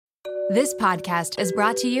This podcast is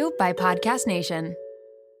brought to you by Podcast Nation.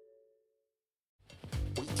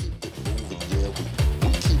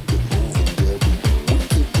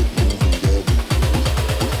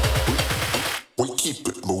 We keep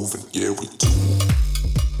it moving, yeah, we do.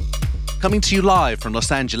 Coming to you live from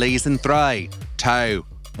Los Angeles in 3, 2,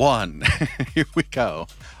 1. Here we go.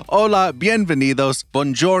 Hola, bienvenidos,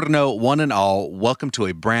 buongiorno, one and all. Welcome to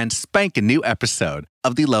a brand spanking new episode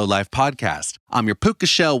of the Low Life Podcast. I'm your puka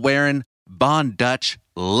shell wearing, Bon Dutch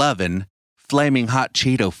loving, flaming hot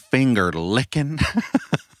Cheeto finger licking.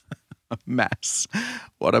 A mess.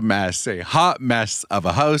 What a mess. A hot mess of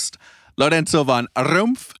a host, Lorenzo von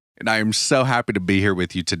Rumpf. And I am so happy to be here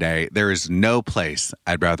with you today. There is no place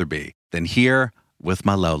I'd rather be than here with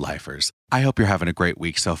my low-lifers. I hope you're having a great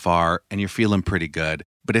week so far and you're feeling pretty good.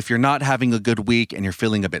 But if you're not having a good week and you're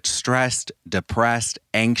feeling a bit stressed, depressed,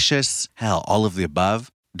 anxious, hell, all of the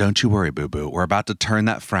above, don't you worry, boo-boo. We're about to turn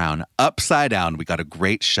that frown upside down. We got a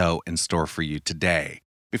great show in store for you today.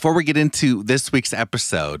 Before we get into this week's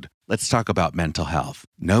episode, let's talk about mental health.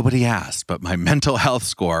 Nobody asked, but my mental health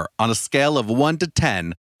score on a scale of 1 to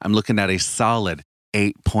 10, I'm looking at a solid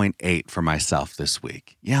 8.8 for myself this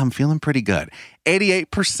week. Yeah, I'm feeling pretty good.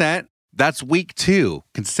 88%, that's week 2,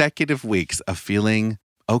 consecutive weeks of feeling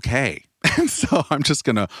okay. And so I'm just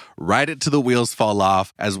going to ride it till the wheels fall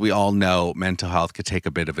off. As we all know, mental health could take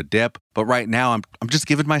a bit of a dip. But right now, I'm just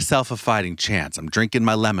giving myself a fighting chance. I'm drinking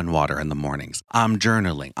my lemon water in the mornings. I'm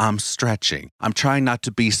journaling. I'm stretching. I'm trying not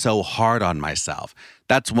to be so hard on myself.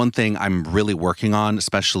 That's one thing I'm really working on,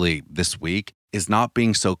 especially this week, is not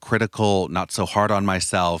being so critical, not so hard on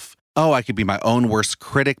myself. Oh, I could be my own worst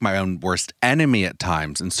critic, my own worst enemy at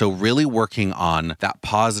times. And so really working on that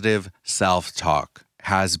positive self-talk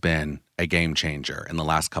has been a game changer in the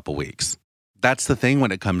last couple weeks. That's the thing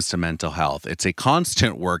when it comes to mental health. It's a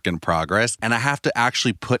constant work in progress, and I have to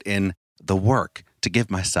actually put in the work to give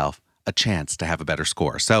myself a chance to have a better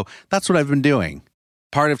score. So that's what I've been doing.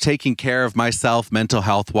 Part of taking care of myself mental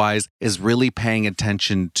health-wise is really paying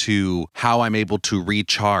attention to how I'm able to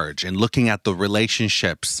recharge and looking at the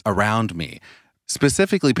relationships around me.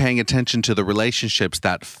 Specifically paying attention to the relationships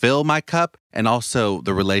that fill my cup and also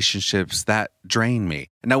the relationships that drain me.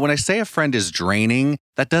 Now, when I say a friend is draining,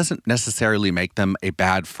 that doesn't necessarily make them a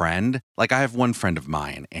bad friend. Like, I have one friend of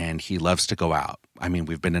mine and he loves to go out. I mean,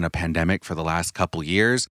 we've been in a pandemic for the last couple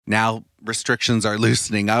years. Now restrictions are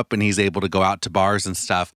loosening up and he's able to go out to bars and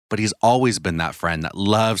stuff. But he's always been that friend that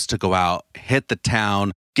loves to go out, hit the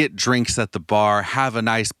town, get drinks at the bar, have a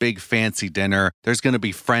nice big fancy dinner. There's going to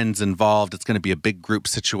be friends involved. It's going to be a big group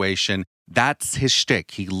situation. That's his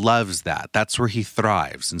shtick. He loves that. That's where he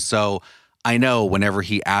thrives. And so I know whenever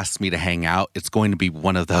he asks me to hang out, it's going to be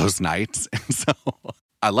one of those nights. And so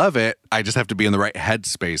I love it. I just have to be in the right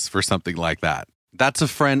headspace for something like that. That's a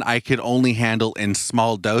friend I could only handle in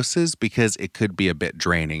small doses because it could be a bit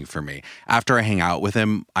draining for me. After I hang out with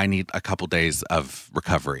him, I need a couple days of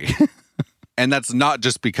recovery. And that's not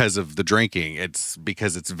just because of the drinking. It's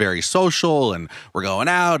because it's very social and we're going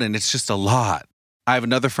out and it's just a lot. I have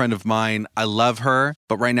another friend of mine. I love her,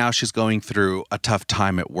 but right now she's going through a tough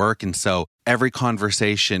time at work. And so every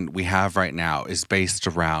conversation we have right now is based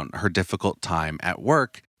around her difficult time at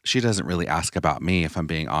work. She doesn't really ask about me, if I'm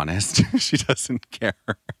being honest. She doesn't care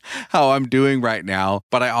how I'm doing right now.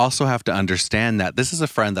 But I also have to understand that this is a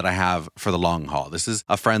friend that I have for the long haul. This is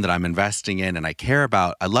a friend that I'm investing in and I care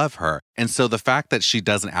about. I love her. And so the fact that she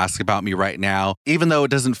doesn't ask about me right now, even though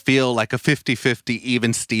it doesn't feel like a 50-50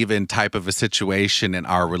 even Steven type of a situation in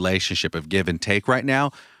our relationship of give and take right now,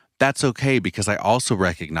 that's okay, because I also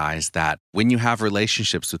recognize that when you have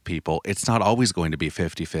relationships with people, it's not always going to be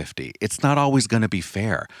 50-50. It's not always going to be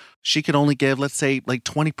fair. She could only give, let's say, like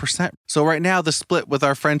 20%. So right now, the split with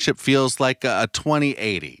our friendship feels like a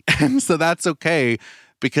 20-80. And so that's okay,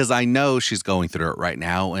 because I know she's going through it right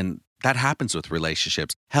now. And that happens with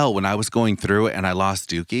relationships. Hell, when I was going through it and I lost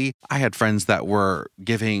Dookie, I had friends that were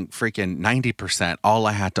giving freaking 90%. All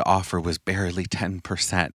I had to offer was barely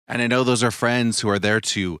 10%. And I know those are friends who are there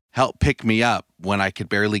to help pick me up when I could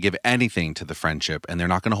barely give anything to the friendship. And they're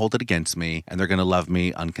not going to hold it against me. And they're going to love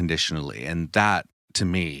me unconditionally. And that, to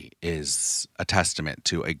me, is a testament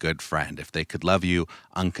to a good friend. If they could love you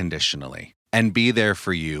unconditionally and be there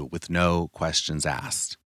for you with no questions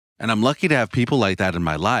asked. And I'm lucky to have people like that in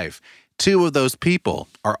my life. 2 of those people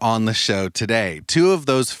are on the show today. 2 of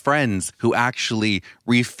those friends who actually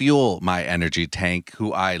refuel my energy tank,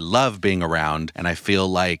 who I love being around, and I feel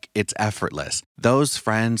like it's effortless. Those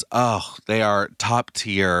friends, oh, they are top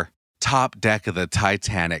tier, top deck of the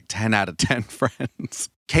Titanic, 10 out of 10 friends.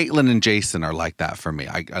 Caitlin and Jason are like that for me.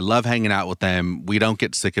 I love hanging out with them. We don't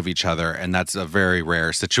get sick of each other, and that's a very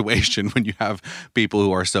rare situation when you have people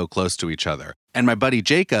who are so close to each other. And my buddy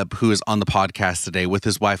Jacob, who is on the podcast today with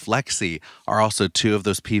his wife Lexi, are also two of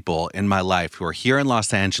those people in my life who are here in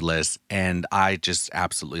Los Angeles, and I just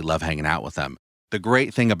absolutely love hanging out with them. The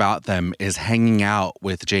great thing about them is hanging out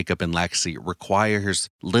with Jacob and Lexi requires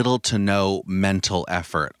little to no mental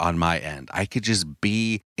effort on my end. I could just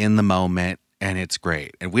be in the moment, and it's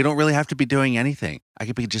great. And we don't really have to be doing anything. I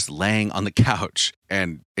could be just laying on the couch,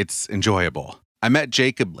 and it's enjoyable. I met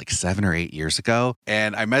Jacob like 7 or 8 years ago,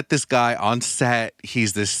 and I met this guy on set.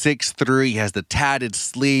 He's this 6'3", he has the tatted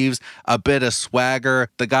sleeves, a bit of swagger.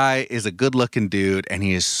 The guy is a good-looking dude, and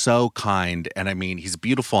he is so kind. And I mean, he's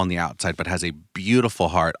beautiful on the outside, but has a beautiful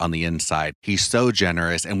heart on the inside. He's so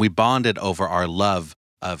generous, and we bonded over our love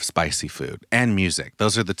of spicy food and music.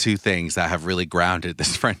 Those are the two things that have really grounded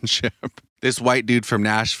this friendship. This white dude from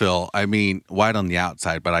Nashville, I mean, white on the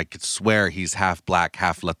outside, but I could swear he's half black,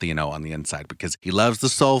 half Latino on the inside because he loves the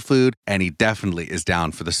soul food and he definitely is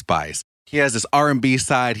down for the spice. He has this R&B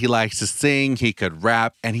side, he likes to sing, he could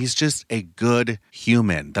rap, and he's just a good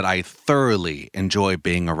human that I thoroughly enjoy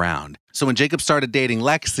being around. So when Jacob started dating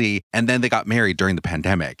Lexi, and then they got married during the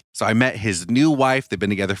pandemic. So I met his new wife. They've been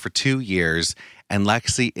together for 2 years. And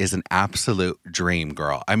Lexi is an absolute dream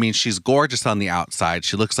girl. I mean, she's gorgeous on the outside.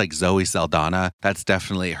 She looks like Zoe Saldana. That's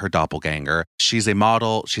definitely her doppelganger. She's a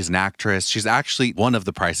model. She's an actress. She's actually one of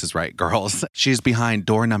the Price is Right girls. She's behind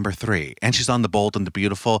door number 3. And she's on The Bold and the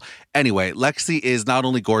Beautiful. Anyway, Lexi is not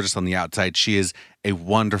only gorgeous on the outside, she is a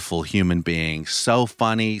wonderful human being. So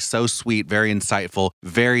funny, so sweet, very insightful,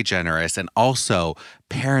 very generous, and also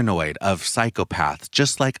paranoid of psychopaths,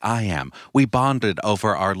 just like I am. We bonded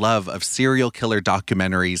over our love of serial killer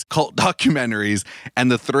documentaries, cult documentaries,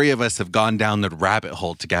 and the three of us have gone down the rabbit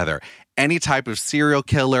hole together. Any type of serial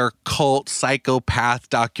killer, cult, psychopath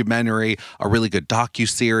documentary, a really good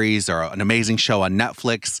docuseries, or an amazing show on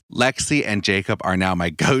Netflix, Lexi and Jacob are now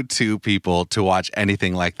my go-to people to watch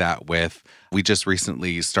anything like that with. We just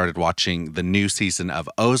recently started watching the new season of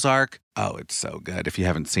Ozark. Oh, it's so good. If you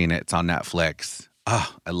haven't seen it, it's on Netflix.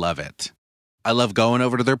 Oh, I love it. I love going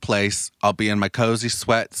over to their place. I'll be in my cozy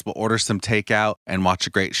sweats. We'll order some takeout and watch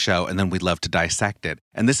a great show. And then we love to dissect it.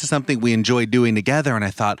 And this is something we enjoy doing together. And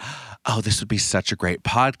I thought, oh, this would be such a great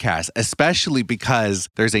podcast, especially because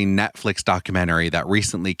there's a Netflix documentary that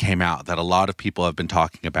recently came out that a lot of people have been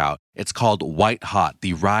talking about. It's called White Hot,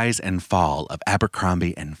 The Rise and Fall of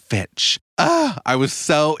Abercrombie and Fitch. I was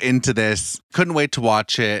so into this. Couldn't wait to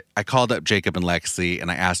watch it. I called up Jacob and Lexi and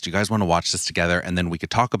I asked, do you guys want to watch this together? And then we could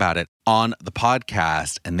talk about it on the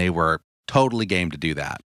podcast. And they were totally game to do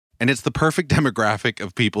that. And it's the perfect demographic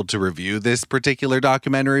of people to review this particular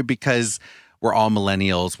documentary because we're all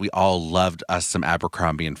millennials. We all loved us some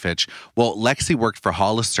Abercrombie and Fitch. Well, Lexi worked for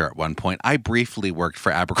Hollister at one point. I briefly worked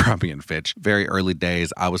for Abercrombie and Fitch. Very early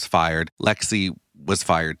days, I was fired. Lexi was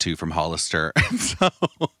fired too from Hollister. So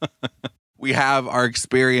we have our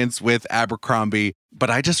experience with Abercrombie, but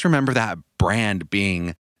I just remember that brand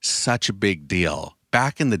being such a big deal.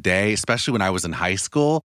 Back in the day, especially when I was in high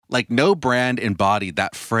school, like no brand embodied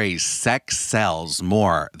that phrase, sex sells,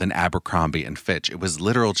 more than Abercrombie and Fitch. It was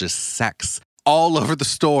literal just sex all over the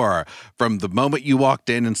store. From the moment you walked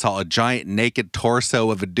in and saw a giant naked torso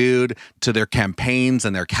of a dude to their campaigns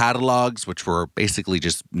and their catalogs, which were basically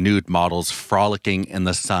just nude models frolicking in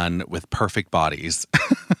the sun with perfect bodies.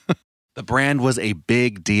 The brand was a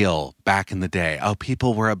big deal back in the day. Oh,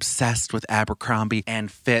 people were obsessed with Abercrombie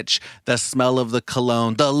and Fitch, the smell of the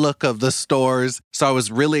cologne, the look of the stores. So I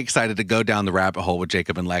was really excited to go down the rabbit hole with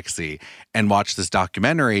Jacob and Lexi and watch this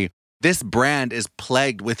documentary. This brand is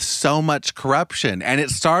plagued with so much corruption, and it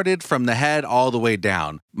started from the head all the way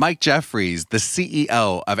down. Mike Jeffries, the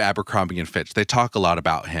CEO of Abercrombie and Fitch, they talk a lot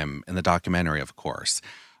about him in the documentary, of course.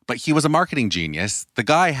 But he was a marketing genius. The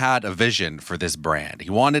guy had a vision for this brand. He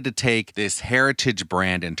wanted to take this heritage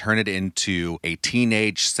brand and turn it into a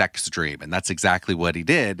teenage sex dream. And that's exactly what he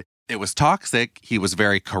did. It was toxic. He was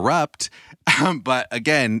very corrupt. But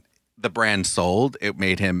again, the brand sold. It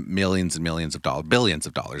made him millions and millions of dollars, billions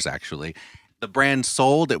of dollars, actually. The brand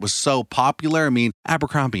sold. It was so popular. I mean,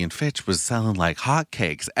 Abercrombie and Fitch was selling like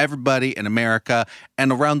hotcakes. Everybody in America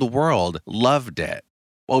and around the world loved it.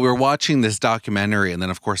 While we were watching this documentary and then,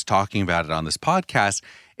 of course, talking about it on this podcast,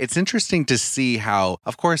 it's interesting to see how,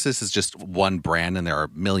 of course, this is just one brand and there are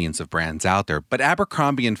millions of brands out there, but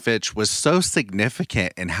Abercrombie and Fitch was so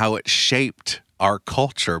significant in how it shaped our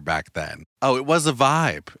culture back then. Oh, it was a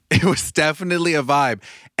vibe. It was definitely a vibe.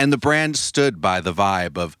 And the brand stood by the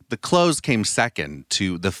vibe of the clothes came second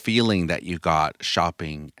to the feeling that you got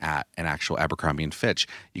shopping at an actual Abercrombie & Fitch.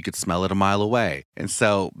 You could smell it a mile away. And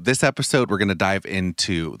so this episode, we're going to dive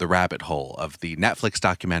into the rabbit hole of the Netflix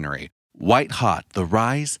documentary, White Hot, The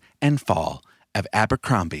Rise and Fall of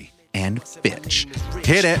Abercrombie & Fitch.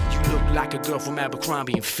 Hit it. You look like a girl from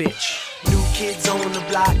Abercrombie & Fitch. New kids on the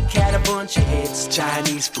block, had a bunch of hits.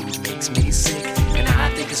 Chinese food makes me sick, and I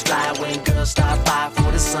think it's fly when girls stop by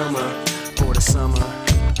for the summer.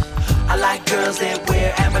 I like girls that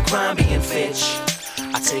wear Abercrombie & Fitch.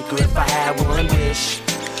 I take her if I had one wish,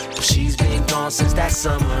 but she's been gone since that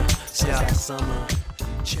summer.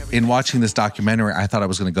 In watching this documentary, I thought I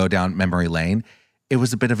was going to go down memory lane. It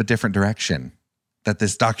was a bit of a different direction that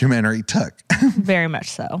this documentary took. Very much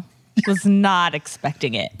so. Was not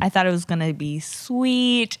expecting it. I thought it was going to be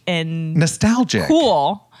sweet and nostalgic.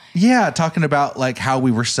 Cool. Yeah, talking about like how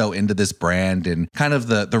we were so into this brand and kind of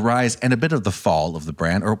the rise and a bit of the fall of the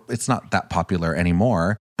brand, or it's not that popular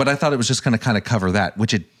anymore. But I thought it was just going to kind of cover that,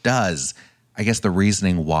 which it does. I guess the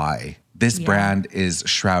reasoning why. This brand is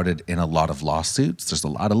shrouded in a lot of lawsuits. There's a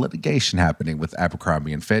lot of litigation happening with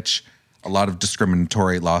Abercrombie & Fitch. A lot of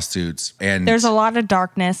discriminatory lawsuits. And there's a lot of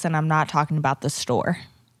darkness, and I'm not talking about the store.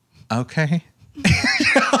 Okay.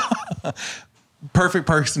 Perfect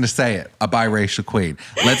person to say it. A biracial queen.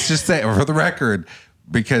 Let's just say, for the record,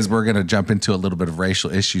 because we're going to jump into a little bit of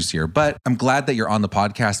racial issues here. But I'm glad that you're on the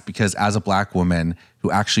podcast because as a Black woman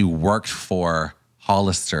who actually worked for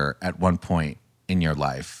Hollister at one point in your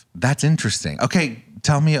life, that's interesting. Okay,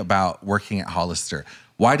 tell me about working at Hollister.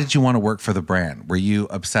 Why did you want to work for the brand? Were you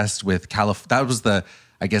obsessed with that was the,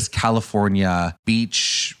 I guess, California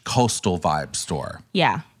beach coastal vibe store.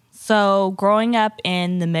 Yeah. So growing up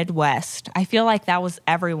in the Midwest, I feel like that was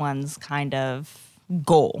everyone's kind of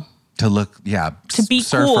goal. To look, to be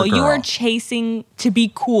cool. You were chasing to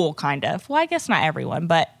be cool, kind of. Well, I guess not everyone,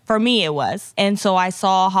 but for me it was. And so I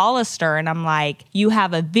saw Hollister and I'm like, you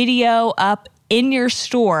have a video up in your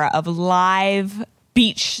store of live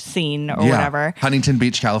beach scene or whatever. Huntington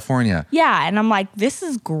Beach, California. Yeah. And I'm like, this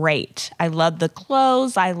is great. I loved the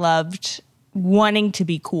clothes. I loved wanting to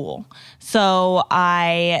be cool. So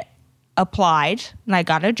I applied and I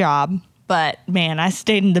got a job. But man, I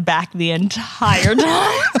stayed in the back the entire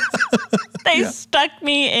time. They stuck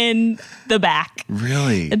me in the back.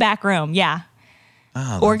 Really? The back room, yeah.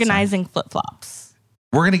 Oh, organizing flip-flops.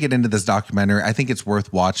 We're going to get into this documentary. I think it's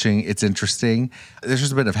worth watching. It's interesting. There's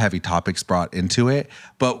just a bit of heavy topics brought into it.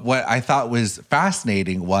 But what I thought was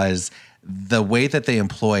fascinating was the way that they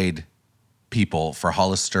employed people for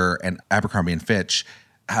Hollister and Abercrombie & Fitch,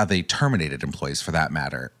 how they terminated employees for that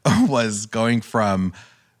matter, was going from,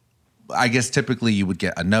 I guess typically you would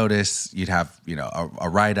get a notice. You'd have, a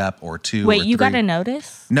write-up or two. Wait, you got a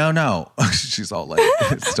notice? No. She's all like,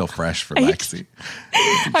 it's still fresh for Lexi.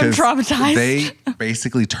 I'm traumatized. They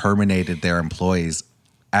basically terminated their employees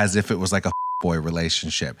as if it was like a boy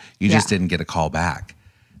relationship. You just didn't get a call back.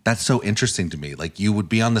 That's so interesting to me. Like you would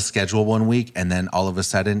be on the schedule one week and then all of a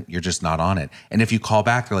sudden you're just not on it. And if you call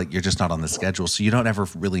back, they're like, you're just not on the schedule. So you don't ever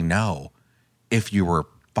really know if you were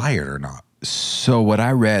fired or not. So what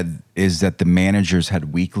I read is that the managers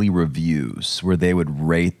had weekly reviews where they would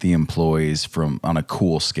rate the employees on a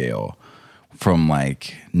cool scale, from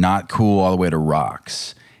like not cool all the way to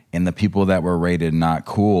rocks. And the people that were rated not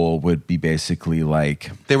cool would be basically like...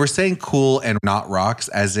 They were saying cool and not rocks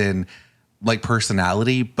as in like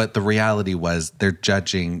personality, but the reality was they're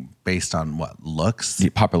judging based on what? Looks?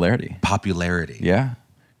 Popularity. Yeah.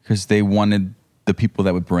 Because they wanted the people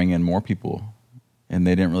that would bring in more people. And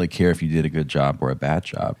they didn't really care if you did a good job or a bad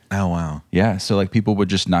job. Oh, wow. Yeah. So like people would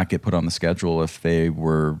just not get put on the schedule if they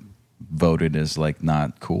were voted as like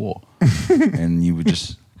not cool. And you would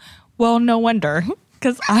just... Well, no wonder,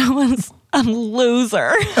 because I was a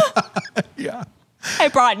loser. Yeah. I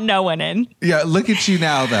brought no one in. Yeah, look at you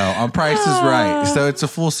now, though, on Price is Right. So it's a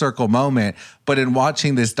full circle moment. But in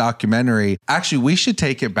watching this documentary, actually, we should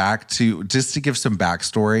take it back to just to give some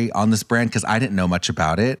backstory on this brand, because I didn't know much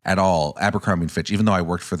about it at all. Abercrombie & Fitch, even though I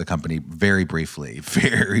worked for the company very briefly,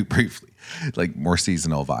 like more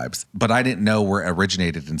seasonal vibes. But I didn't know where it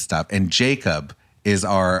originated and stuff. And Jacob is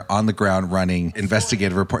our on-the-ground running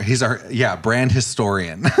investigative report. He's our, brand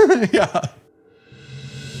historian. Yeah.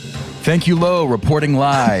 Thank you, Lo, reporting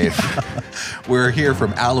live. We're here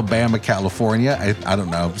from Alabama, California. I don't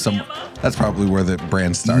know. That's probably where the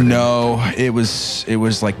brand started. No, it was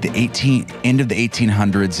like the end of the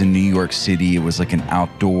 1800s in New York City. It was like an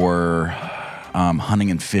outdoor hunting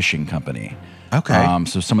and fishing company. Okay.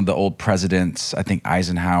 So some of the old presidents, I think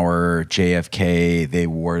Eisenhower, JFK, they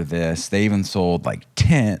wore this. They even sold like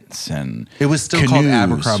tents and It was still called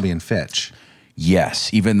Abercrombie and Fitch.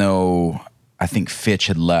 Yes, even though I think Fitch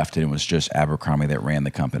had left and it was just Abercrombie that ran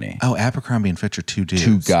the company. Oh, Abercrombie and Fitch are two dudes.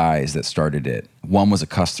 Two guys that started it. One was a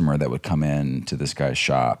customer that would come in to this guy's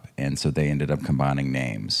shop, and so they ended up combining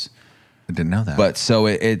names. I didn't know that. But so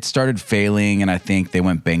it started failing, and I think they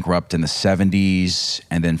went bankrupt in the 70s,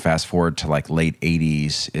 and then fast forward to like late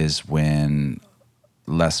 80s is when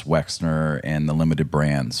Les Wexner and the Limited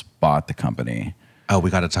Brands bought the company. Oh, we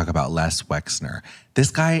got to talk about Les Wexner.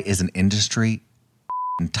 This guy is an industry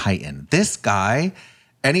titan. This guy,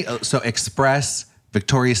 so Express,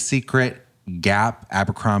 Victoria's Secret, Gap,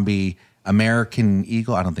 Abercrombie, American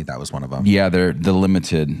Eagle. I don't think that was one of them. Yeah, they're the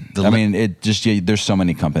Limited. There's so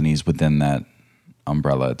many companies within that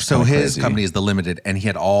umbrella. It's so his crazy. company is the Limited, and he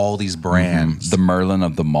had all these brands. The Merlin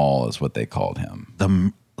of the mall is what they called him.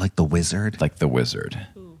 Like the wizard? Like the wizard.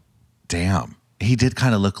 Damn. He did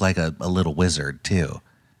kind of look like a little wizard too.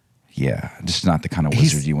 Yeah, just not the kind of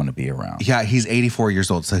wizard you want to be around. Yeah, he's 84 years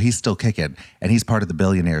old, so he's still kicking, and he's part of the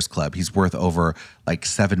Billionaires Club. He's worth over like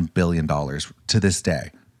 $7 billion to this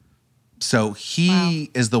day. So he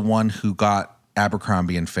is the one who got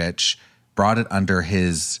Abercrombie and Fitch, brought it under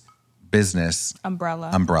his business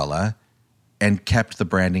umbrella, and kept the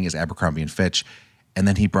branding as Abercrombie and Fitch. And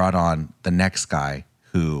then he brought on the next guy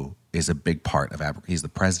who is a big part of Abercrombie. He's the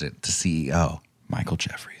president, the CEO. Michael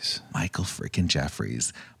Jeffries. Michael freaking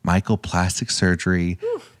Jeffries. Michael, plastic surgery.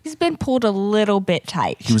 He's been pulled a little bit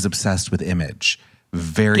tight. He was obsessed with image.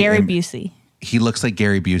 Gary Busey. He looks like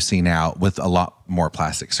Gary Busey now with a lot more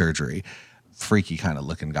plastic surgery. Freaky kind of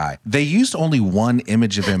looking guy. They used only one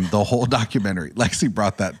image of him the whole documentary. Lexi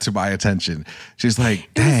brought that to my attention. She's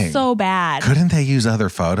like, dang. It was so bad. Couldn't they use other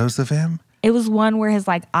photos of him? It was one where his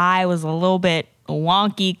eye was a little bit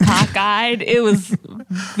wonky, cockeyed. It was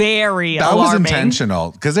very that alarming. was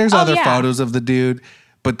intentional because there's other photos of the dude,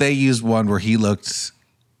 but they used one where he looked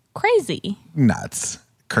crazy. Nuts.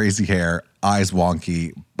 Crazy hair, eyes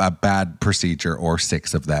wonky, a bad procedure, or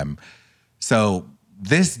 6 of them. So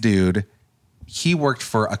this dude, he worked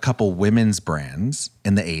for a couple women's brands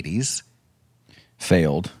in the 80s.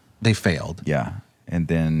 Failed. They failed. Yeah. And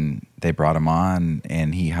then they brought him on,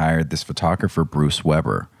 and he hired this photographer, Bruce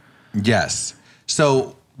Weber. Yes.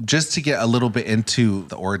 So just to get a little bit into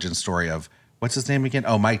the origin story of, what's his name again?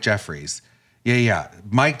 Oh, Mike Jeffries. Yeah.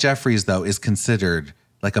 Mike Jeffries, though, is considered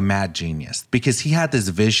like a mad genius because he had this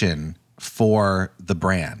vision for the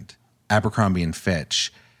brand, Abercrombie and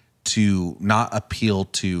Fitch, to not appeal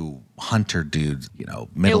to hunter dudes,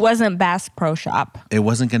 It wasn't Bass Pro Shop. It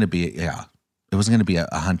wasn't going to be, it wasn't going to be a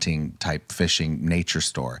hunting type fishing nature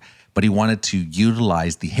store, but he wanted to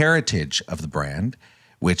utilize the heritage of the brand,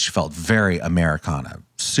 which felt very Americana,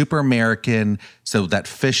 super American. So that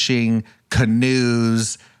fishing,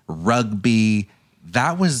 canoes, rugby,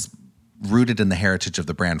 that was rooted in the heritage of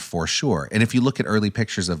the brand for sure. And if you look at early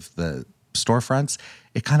pictures of the storefronts,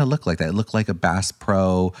 it kind of looked like that. It looked like a Bass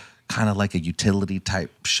Pro, kind of like a utility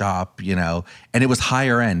type shop, and it was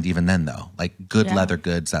higher end even then though, like good leather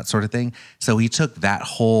goods, that sort of thing. So he took that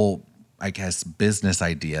whole, I guess, business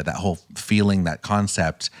idea, that whole feeling, that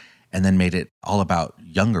concept, and then made it all about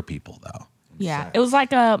younger people though. Yeah. It was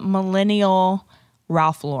like a millennial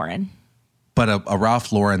Ralph Lauren. But a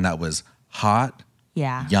Ralph Lauren that was hot,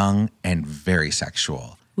 young, and very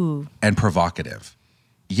sexual. Ooh. And provocative.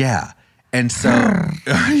 Yeah. And so,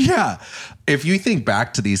 if you think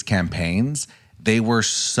back to these campaigns, they were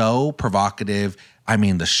so provocative. I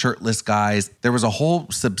mean, the shirtless guys, there was a whole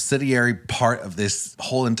subsidiary part of this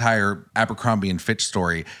whole entire Abercrombie and Fitch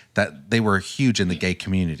story that they were huge in the gay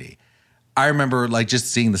community. I remember just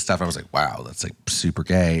seeing the stuff. I was like, wow, that's super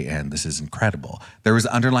gay and this is incredible. There was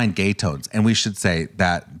underlying gay tones. And we should say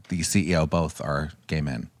that the CEO both are gay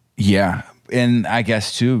men. Yeah. And I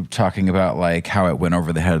guess too, talking about how it went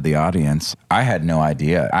over the head of the audience, I had no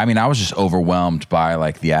idea. I mean, I was just overwhelmed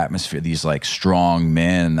by the atmosphere, these strong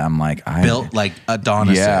men. I'm built like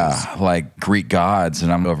Adonises. Yeah, like Greek gods.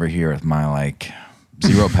 And I'm over here with my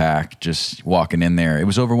zero pack, just walking in there. It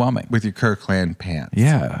was overwhelming. With your Kirkland pants.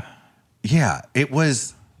 Yeah. Yeah, it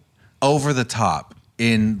was over the top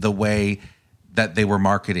in the way that they were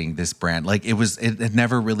marketing this brand. It had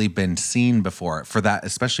never really been seen before for that,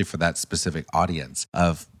 especially for that specific audience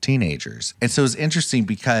of teenagers. And so it's interesting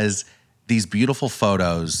because these beautiful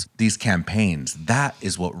photos, these campaigns, that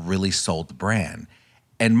is what really sold the brand.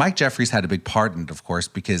 And Mike Jeffries had a big part in it, of course,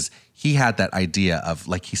 because he had that idea of,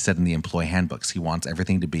 like he said in the employee handbooks, he wants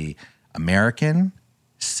everything to be American,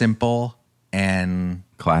 simple, and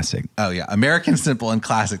Classic. American Simple and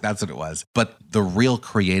Classic. That's what it was. But the real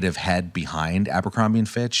creative head behind Abercrombie and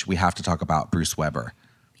Fitch, we have to talk about Bruce Weber,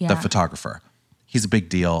 the photographer. He's a big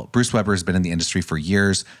deal. Bruce Weber has been in the industry for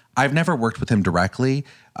years. I've never worked with him directly,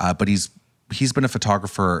 but he's been a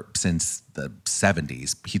photographer since the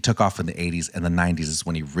 70s. He took off in the 80s, and the 90s is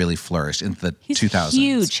when he really flourished into the 2000s.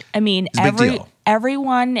 Huge. I mean,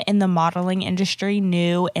 everyone in the modeling industry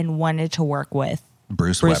knew and wanted to work with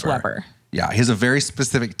Bruce Weber. Yeah, he has a very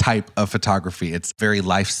specific type of photography. It's very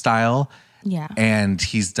lifestyle. Yeah. And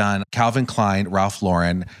he's done Calvin Klein, Ralph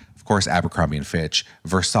Lauren, of course, Abercrombie and Fitch,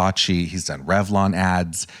 Versace. He's done Revlon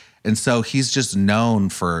ads. And so he's just known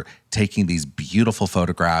for taking these beautiful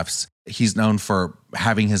photographs. He's known for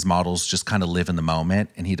having his models just kind of live in the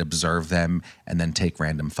moment, and he'd observe them and then take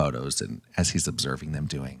random photos and as he's observing them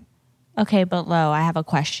doing. Okay, but Lo, I have a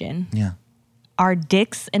question. Yeah. Are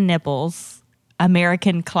dicks and nipples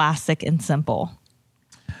American Classic and Simple?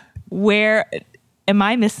 Where am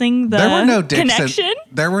I missing the There were no dicks connection?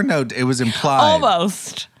 It was implied.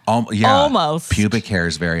 Almost. Almost. Pubic hair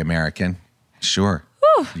is very American. Sure.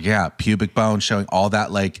 Whew. Yeah, pubic bone showing all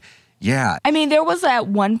that, like, yeah. I mean, there was at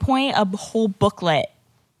one point a whole booklet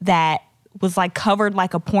that was like covered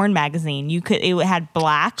like a porn magazine. It had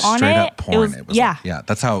black on it. Straight up porn. It was yeah. Like,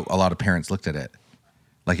 that's how a lot of parents looked at it.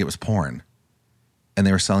 Like it was porn. And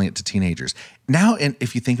they were selling it to teenagers. Now,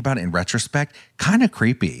 if you think about it in retrospect, kind of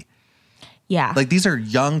creepy. Yeah. Like these are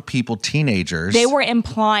young people, teenagers. They were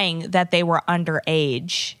implying that they were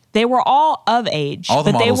underage. They were all of age. All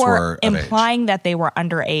the but they models were of implying age. that they were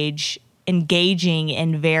underage, engaging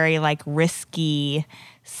in very like risky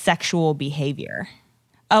sexual behavior.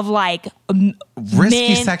 Of like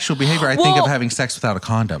risky men. sexual behavior. I think of having sex without a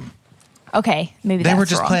condom. Okay, maybe they that's were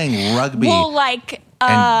just wrong. playing rugby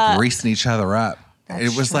and greasing each other up.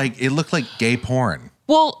 It was like, it looked like gay porn.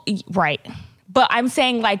 Well, right. But I'm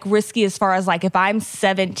saying like risky as far as like if I'm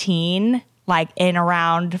 17, like in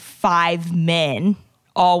around 5 men,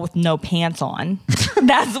 all with no pants on.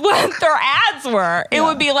 That's what their ads were. It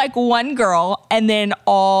would be like one girl and then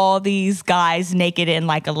all these guys naked in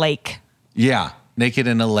like a lake. Yeah, naked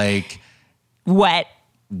in a lake. Wet.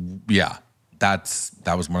 Yeah, that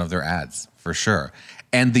was one of their ads for sure.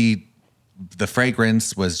 And the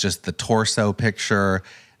fragrance was just the torso picture.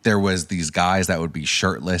 There was these guys that would be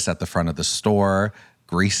shirtless at the front of the store,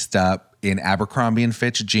 greased up in Abercrombie and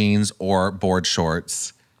Fitch jeans or board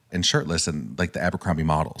shorts and shirtless, and like the Abercrombie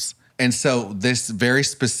models. And so this very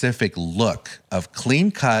specific look of clean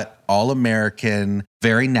cut, all American,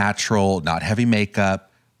 very natural, not heavy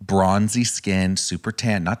makeup, bronzy skin, super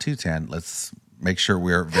tan, not too tan. Let's make sure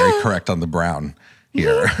we're very correct on the brown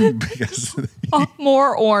here because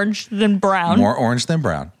more orange than brown. More orange than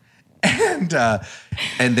brown.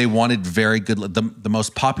 And they wanted very good, the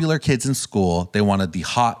most popular kids in school. They wanted the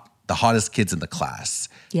hottest kids in the class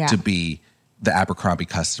to be the Abercrombie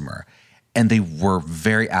customer. And they were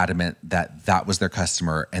very adamant that that was their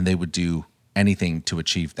customer and they would do anything to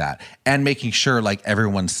achieve that and making sure like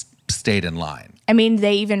everyone stayed in line. I mean,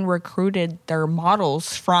 they even recruited their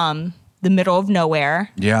models from the middle of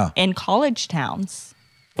nowhere in college towns.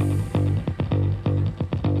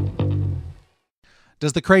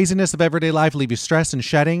 Does the craziness of everyday life leave you stressed and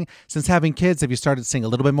shedding? Since having kids, have you started seeing a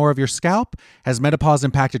little bit more of your scalp? Has menopause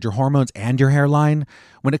impacted your hormones and your hairline?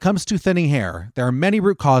 When it comes to thinning hair, there are many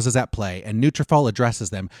root causes at play, and Nutrafol addresses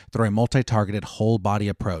them through a multi-targeted whole-body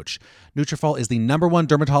approach. Nutrafol is the #1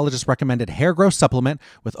 dermatologist-recommended hair growth supplement,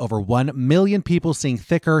 with over 1 million people seeing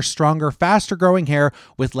thicker, stronger, faster-growing hair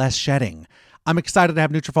with less shedding. I'm excited to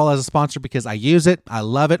have Nutrafol as a sponsor because I use it. I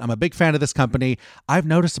love it. I'm a big fan of this company. I've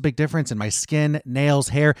noticed a big difference in my skin, nails,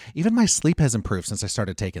 hair. Even my sleep has improved since I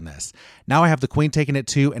started taking this. Now I have the Queen taking it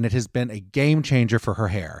too, and it has been a game changer for her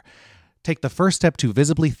hair. Take the first step to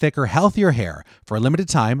visibly thicker, healthier hair. For a limited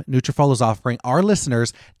time, Nutrafol is offering our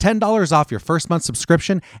listeners $10 off your first month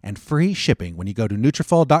subscription and free shipping when you go to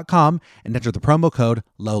Nutrafol.com and enter the promo code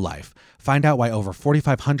LOWLIFE. Find out why over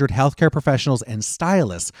 4,500 healthcare professionals and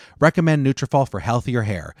stylists recommend Nutrafol for healthier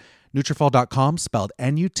hair. Nutrafol.com, spelled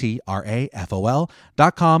Nutrafol.com,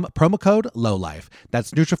 promo code LOWLIFE.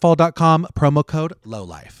 That's Nutrafol.com, promo code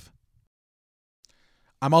LOWLIFE.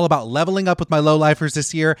 I'm all about leveling up with my low-lifers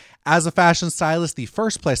this year. As a fashion stylist, the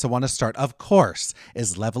first place I want to start, of course,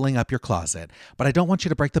 is leveling up your closet. But I don't want you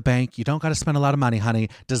to break the bank. You don't got to spend a lot of money, honey.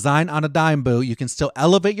 Design on a dime, boo. You can still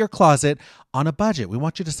elevate your closet on a budget. We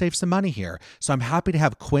want you to save some money here. So I'm happy to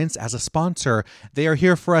have Quince as a sponsor. They are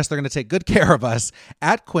here for us. They're going to take good care of us.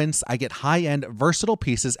 At Quince, I get high-end, versatile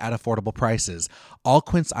pieces at affordable prices. All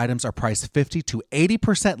Quince items are priced 50 to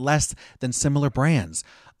 80% less than similar brands.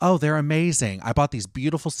 Oh, they're amazing. I bought these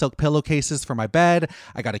beautiful silk pillowcases for my bed.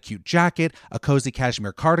 I got a cute jacket, a cozy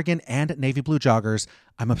cashmere cardigan, and navy blue joggers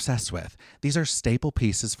I'm obsessed with. These are staple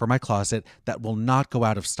pieces for my closet that will not go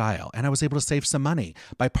out of style, and I was able to save some money.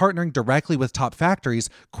 By partnering directly with top factories,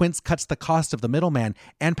 Quince cuts the cost of the middleman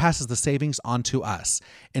and passes the savings on to us.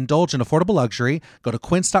 Indulge in affordable luxury. Go to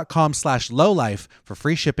quince.com/lowlife for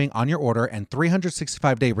free shipping on your order and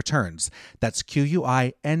 365-day returns. That's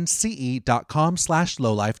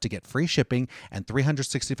QUINCE.com/lowlife to get free shipping and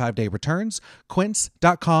 365-day returns.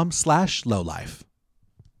 Quince.com/lowlife.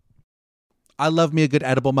 I love me a good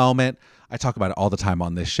edible moment. I talk about it all the time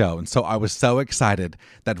on this show. And so I was so excited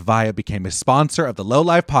that Via became a sponsor of the Low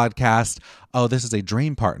Life podcast. Oh, this is a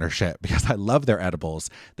dream partnership because I love their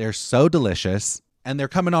edibles. They're so delicious. And they're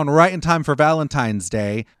coming on right in time for Valentine's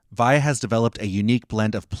Day. Via has developed a unique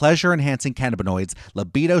blend of pleasure-enhancing cannabinoids,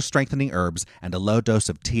 libido-strengthening herbs, and a low dose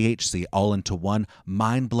of THC all into one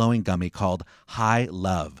mind-blowing gummy called High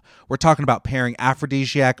Love. We're talking about pairing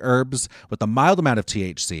aphrodisiac herbs with a mild amount of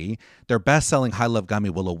THC. Their best-selling High Love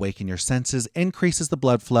gummy will awaken your senses, increases the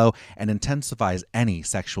blood flow, and intensifies any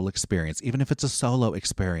sexual experience. Even if it's a solo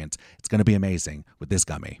experience, it's going to be amazing with this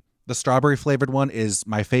gummy. The strawberry flavored one is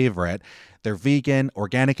my favorite. They're vegan,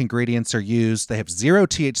 organic ingredients are used. They have zero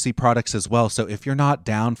THC products as well. So if you're not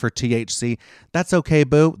down for THC, that's okay,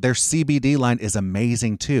 boo. Their CBD line is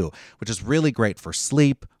amazing too, which is really great for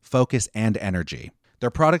sleep, focus, and energy. Their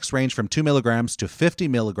products range from 2 milligrams to 50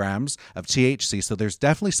 milligrams of THC, so there's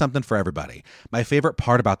definitely something for everybody. My favorite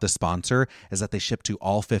part about this sponsor is that they ship to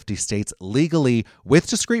all 50 states legally with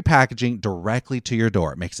discreet packaging directly to your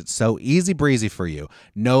door. It makes it so easy breezy for you.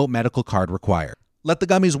 No medical card required. Let the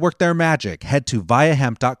gummies work their magic. Head to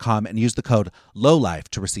viahemp.com and use the code LOWLIFE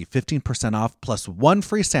to receive 15% off plus one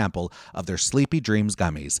free sample of their Sleepy Dreams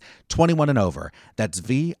gummies. 21 and over. That's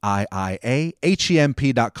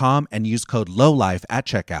VIIAHEMP.com and use code LOWLIFE at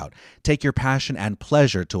checkout. Take your passion and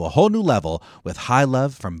pleasure to a whole new level with High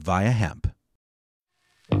Love from Via Hemp.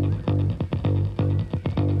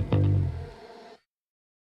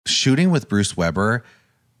 Shooting with Bruce Weber,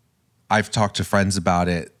 I've talked to friends about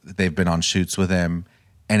it. They've been on shoots with him,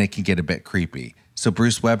 and it can get a bit creepy. So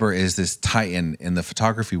Bruce Weber is this titan in the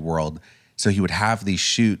photography world. So he would have these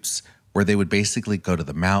shoots where they would basically go to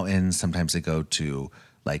the mountains. Sometimes they go to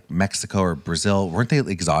like Mexico or Brazil. Weren't they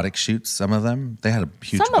exotic shoots, some of them? They had a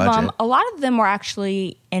huge budget. Some of them, a lot of them were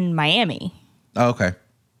actually in Miami. Oh, okay.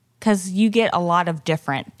 Because you get a lot of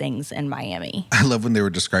different things in Miami. I love when they were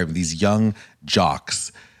describing these young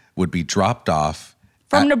jocks would be dropped off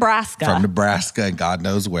From Nebraska and God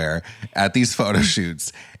knows where at these photo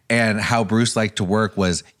shoots. And how Bruce liked to work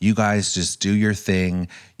was you guys just do your thing.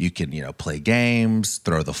 You can, play games,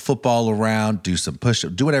 throw the football around, do some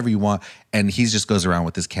push-ups, do whatever you want. And he just goes around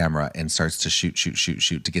with his camera and starts to shoot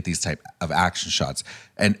to get these type of action shots.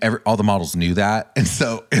 And all the models knew that. And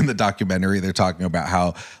so in the documentary, they're talking about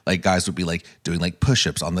how like guys would be like doing like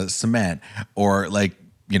push-ups on the cement or like,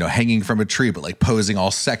 hanging from a tree, but like posing all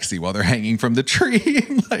sexy while they're hanging from the tree.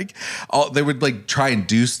 They would like try and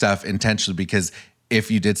do stuff intentionally because if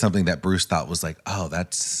you did something that Bruce thought was like, oh,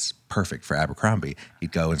 that's perfect for Abercrombie,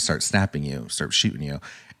 he'd go and start snapping you, start shooting you.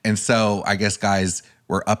 And so I guess guys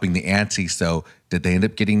were upping the ante. So did they end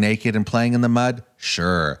up getting naked and playing in the mud?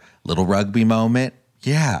 Sure. Little rugby moment.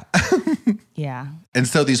 Yeah. Yeah. And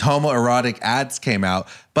so these homoerotic ads came out,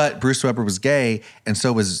 but Bruce Weber was gay, and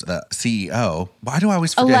so was the CEO. Why do I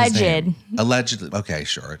always forget his name? Allegedly. Okay,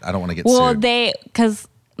 sure. I don't want to get sued. Because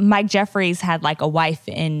Mike Jeffries had like a wife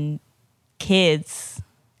and kids,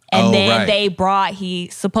 and he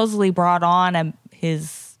supposedly brought on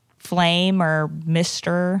his flame or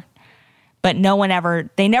mister, but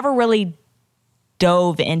they never really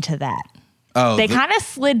dove into that. Oh, they kind of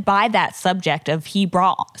slid by that subject of he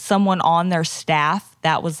brought someone on their staff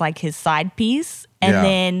that was like his side piece, and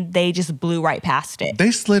then they just blew right past it.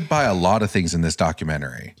 They slid by a lot of things in this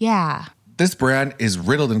documentary. Yeah. This brand is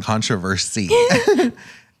riddled in controversy.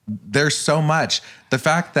 There's so much. The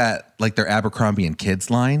fact that like their Abercrombie and Kids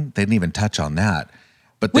line, they didn't even touch on that.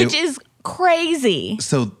 Which is crazy.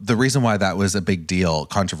 So the reason why that was a big deal,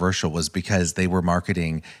 controversial, was because they were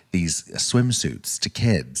marketing these swimsuits to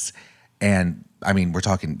kids. And I mean, we're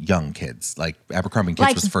talking young kids. Like Abercrombie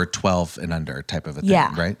Kids was for 12 and under type of a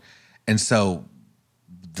thing, right? And so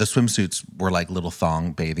the swimsuits were like little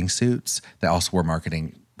thong bathing suits. They also were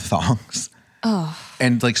marketing thongs. Oh.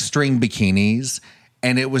 And like string bikinis.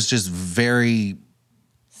 And it was just very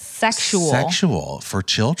sexual for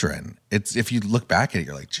children. It's if you look back at it,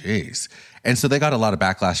 you're like, geez. And so they got a lot of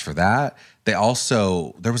backlash for that.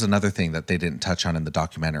 There was another thing that they didn't touch on in the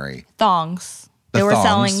documentary. Thongs. They were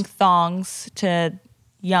selling thongs to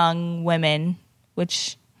young women,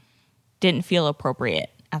 which didn't feel appropriate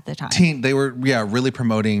at the time. They were, really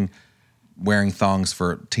promoting wearing thongs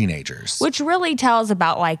for teenagers. Which really tells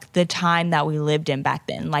about like the time that we lived in back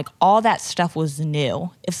then. Like all that stuff was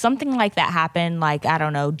new. If something like that happened, like, I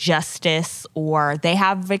don't know, Justice, or they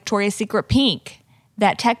have Victoria's Secret Pink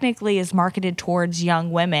that technically is marketed towards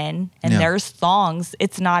young women and there's thongs,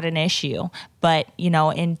 it's not an issue. But,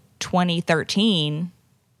 in 2013,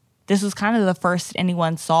 this was kind of the first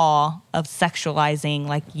anyone saw of sexualizing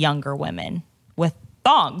like younger women with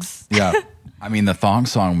thongs. Yeah. I mean, the thong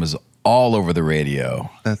song was all over the radio.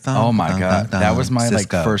 Oh my God. That was my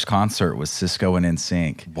first concert was Cisco and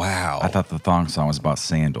NSYNC. Wow. I thought the thong song was about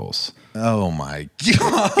sandals. Oh my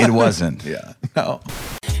God. It wasn't. Yeah. No.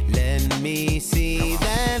 Let me see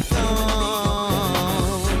that thong.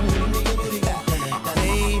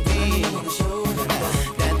 Baby.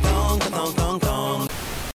 That thong.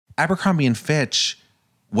 Abercrombie and Fitch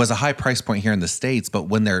was a high price point here in the States, but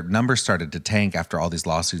when their numbers started to tank after all these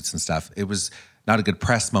lawsuits and stuff, it was not a good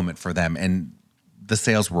press moment for them. And the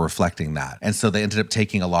sales were reflecting that. And so they ended up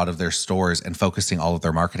taking a lot of their stores and focusing all of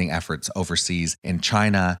their marketing efforts overseas in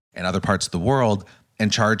China and other parts of the world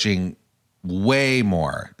and charging way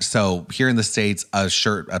more. So here in the States, a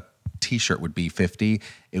t-shirt would be $50.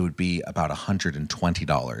 It would be about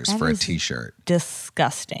 $120 for a t-shirt.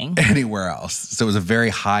 Disgusting. Anywhere else. So it was a very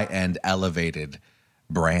high-end, elevated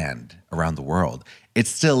brand around the world. It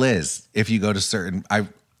still is. If you go to certain, I've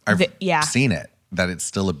seen it, that it's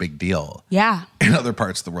still a big deal. Yeah. In other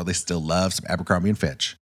parts of the world, they still love some Abercrombie and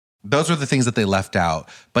Fitch. Those were the things that they left out,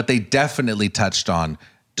 but they definitely touched on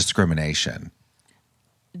discrimination.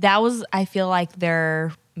 That was, I feel like,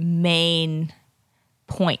 their main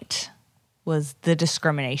point was the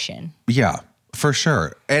discrimination. Yeah, for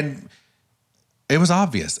sure. And it was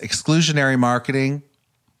obvious. Exclusionary marketing,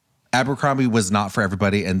 Abercrombie was not for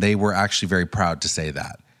everybody, and they were actually very proud to say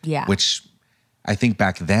that. Yeah. Which I think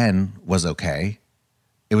back then was okay.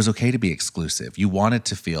 It was okay to be exclusive. You wanted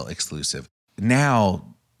to feel exclusive.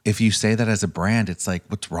 Now, if you say that as a brand, it's like,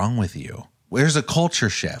 what's wrong with you? There's a culture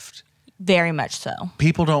shift. Very much so.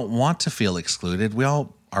 People don't want to feel excluded. We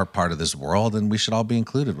all are part of this world and we should all be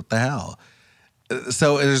included. What the hell?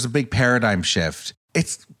 So there's a big paradigm shift.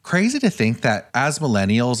 It's crazy to think that as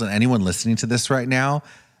millennials and anyone listening to this right now,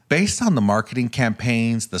 based on the marketing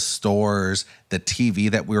campaigns, the stores, the TV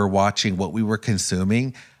that we were watching, what we were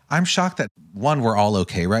consuming, I'm shocked that, one, we're all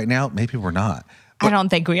okay right now. Maybe we're not. I don't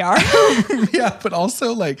think we are. Yeah, but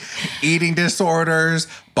also like eating disorders,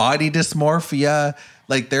 body dysmorphia.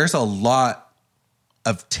 Like there's a lot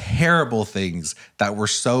of terrible things that were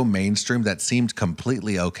so mainstream that seemed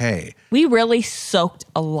completely okay. We really soaked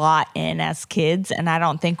a lot in as kids, and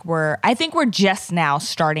I think we're just now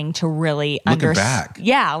starting to really Looking back.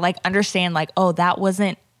 Yeah, like understand like, oh, that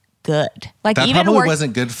wasn't good. Like that even probably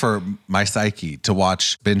wasn't good for my psyche to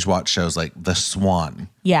binge watch shows like The Swan.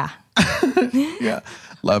 Yeah. Yeah.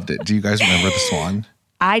 Loved it. Do you guys remember The Swan?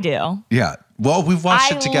 I do. Yeah. Well, we've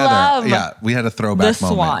watched it together. Yeah, we had a throwback The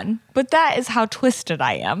moment. Swan. But that is how twisted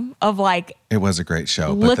I am of like it was a great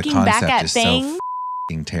show, but the looking back concept at is things, so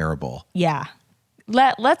f***ing terrible. Yeah.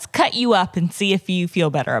 Let's cut you up and see if you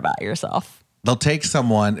feel better about yourself. They'll take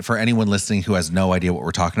someone, for anyone listening who has no idea what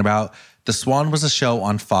we're talking about, The Swan was a show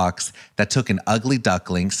on Fox that took an ugly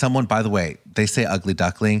duckling. Someone, by the way, they say ugly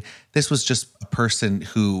duckling. This was just a person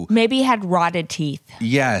who maybe had rotted teeth.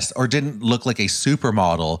 Yes, or didn't look like a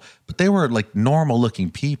supermodel, but they were like normal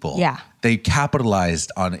looking people. Yeah. They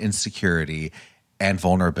capitalized on insecurity and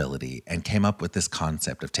vulnerability and came up with this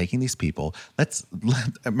concept of taking these people.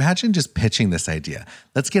 Imagine just pitching this idea.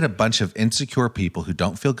 Let's get a bunch of insecure people who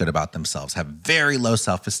don't feel good about themselves, have very low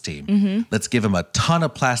self-esteem. Mm-hmm. Let's give them a ton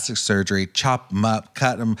of plastic surgery, chop them up,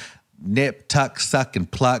 cut them, nip, tuck, suck, and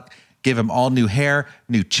pluck. Give them all new hair,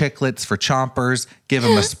 new chiclets for chompers, give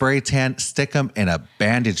them a spray tan, stick them in a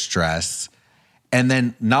bandage dress, and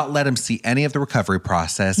then not let them see any of the recovery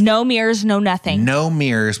process. No mirrors, no nothing. No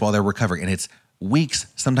mirrors while they're recovering. And it's weeks,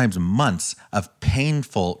 sometimes months of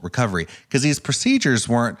painful recovery because these procedures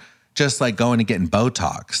weren't just like going and getting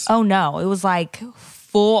Botox. Oh no, it was like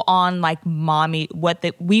full on like mommy,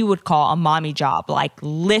 we would call a mommy job, like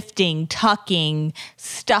lifting, tucking,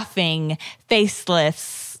 stuffing,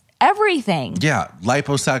 facelifts, everything. Yeah,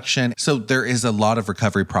 liposuction. So there is a lot of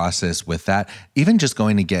recovery process with that. Even just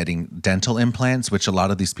going and getting dental implants, which a lot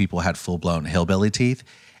of these people had full-blown hillbilly teeth.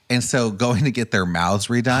 And so going to get their mouths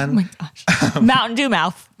redone. Oh my gosh. Mountain Dew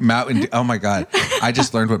mouth. Oh my God. I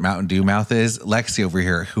just learned what Mountain Dew mouth is. Lexi over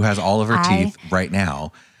here, who has all of her teeth right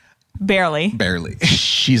now. Barely. Barely.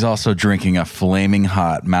 She's also drinking a flaming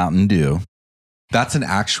hot Mountain Dew. That's an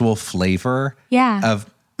actual flavor of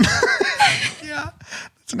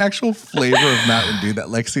it's an actual flavor of Mountain Dew that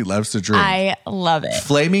Lexi loves to drink. I love it.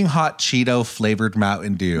 Flaming Hot Cheeto flavored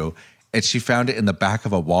Mountain Dew. And she found it in the back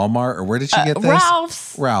of a Walmart, or where did she get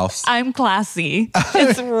this? Ralph's. I'm classy.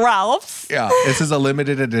 It's Ralph's. Yeah, this is a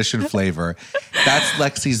limited edition flavor. That's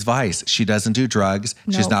Lexi's vice. She doesn't do drugs.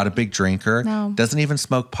 Nope. She's not a big drinker. No. Doesn't even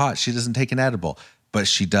smoke pot. She doesn't take an edible. But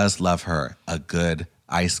she does love her a good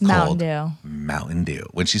ice cold Mountain Dew.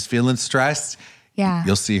 When she's feeling stressed,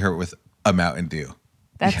 you'll see her with a Mountain Dew.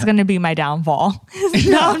 That's going to be my downfall.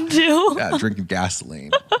 Mountain Dew. Yeah, drinking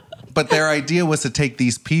gasoline. But their idea was to take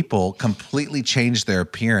these people, completely change their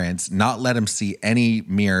appearance, not let them see any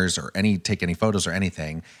mirrors or take any photos or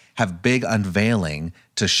anything, have big unveiling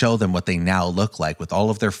to show them what they now look like with all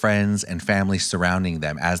of their friends and family surrounding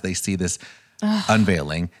them as they see this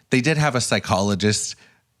unveiling. They did have a psychologist.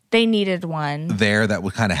 They needed one there that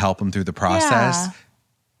would kind of help them through the process,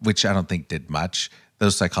 which I don't think did much.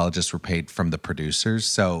 Those psychologists were paid from the producers.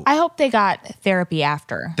 So I hope they got therapy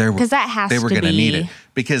after, because that has to be. They were going to need it,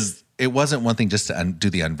 because it wasn't one thing just to do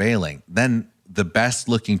the unveiling. Then the best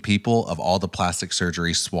looking people of all the plastic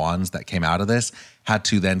surgery swans that came out of this had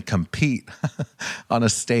to then compete on a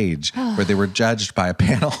stage where they were judged by a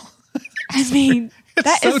panel. I mean,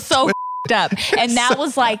 that is so f***ed up. And that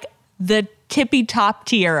was like the tippy top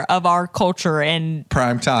tier of our culture in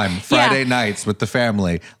prime time, Friday nights with the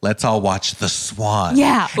family. Let's all watch The Swan.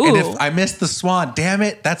 Yeah. Ooh. And if I miss The Swan, damn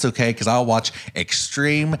it, that's okay, because I'll watch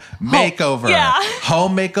Extreme Makeover.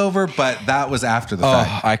 Home Makeover, but that was after the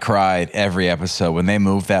fact. I cried every episode. When they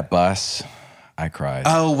moved that bus, I cried.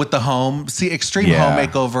 Oh, with the home? See, Extreme Home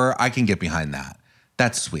Makeover, I can get behind that.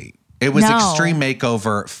 That's sweet. It was Extreme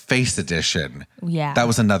Makeover Face Edition. Yeah. That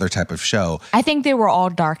was another type of show. I think they were all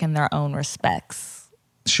dark in their own respects.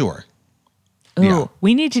 Sure. Ooh,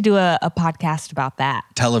 we need to do a podcast about that.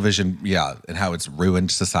 Television, and how it's ruined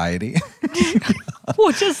society.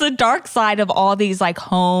 Which is the dark side of all these like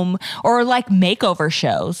home or like makeover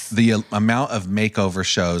shows. The amount of makeover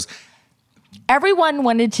shows. Everyone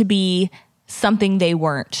wanted to be something they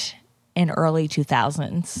weren't in early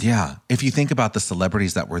 2000s. Yeah. If you think about the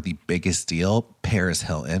celebrities that were the biggest deal, Paris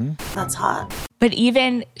Hilton. That's hot. But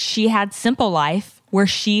even she had Simple Life, where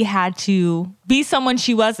she had to be someone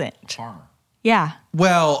she wasn't. Charmer. Yeah.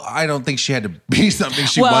 Well, I don't think she had to be something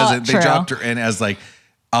she wasn't. They dropped her in as like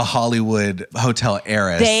a Hollywood hotel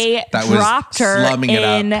heiress. They dropped her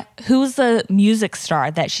in, who's the music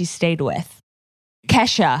star that she stayed with?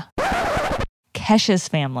 Kesha. Kesha's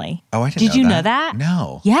family. Oh, I didn't know that. Did you know that?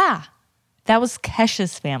 No. Yeah. That was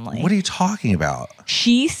Kesha's family. What are you talking about?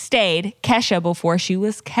 She stayed Kesha before she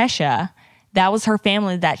was Kesha. That was her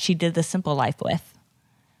family that she did the Simple Life with.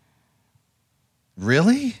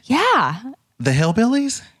 Really? Yeah. The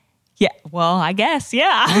Hillbillies? Yeah. Well, I guess.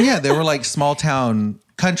 Yeah. Oh, yeah. They were like small town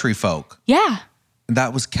country folk. Yeah. And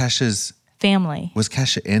that was Kesha's family. Was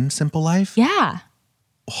Kesha in Simple Life? Yeah.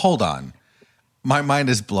 Hold on. My mind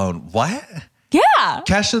is blown. What? Yeah.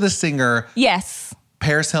 Kesha the singer. Yes.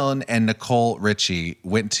 Paris Hilton and Nicole Richie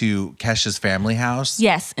went to Kesha's family house.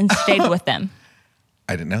 Yes, and stayed with them.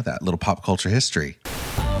 I didn't know that. Little pop culture history.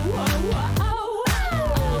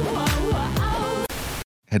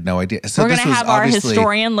 Had no idea. So we're going to have our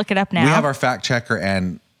historian look it up now. We have our fact checker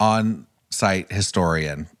and on-site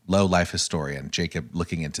historian, low-life historian, Jacob,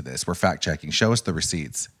 looking into this. We're fact checking. Show us the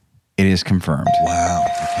receipts. It is confirmed. Wow.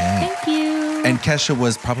 Okay. Thank you. And Kesha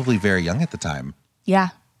was probably very young at the time. Yeah.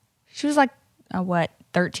 She was like,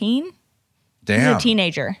 13? Damn. She was a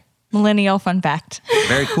teenager. Millennial fun fact.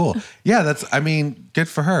 Very cool. Yeah, good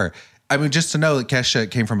for her. I mean, just to know that Kesha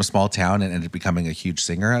came from a small town and ended up becoming a huge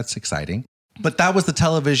singer, that's exciting. But that was the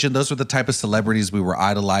television. Those were the type of celebrities we were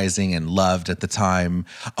idolizing and loved at the time.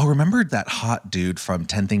 Oh, remember that hot dude from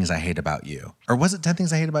 10 Things I Hate About You? Or was it 10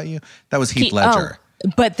 Things I Hate About You? That was Heath Ledger.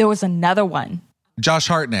 Oh, but there was another one. Josh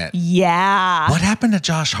Hartnett. Yeah. What happened to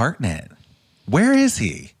Josh Hartnett? Where is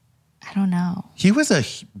he? I don't know. He was a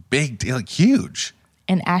big deal, like huge.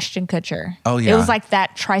 And Ashton Kutcher. Oh, yeah. It was like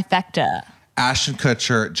that trifecta. Ashton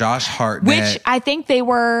Kutcher, Josh Hartnett. Which I think they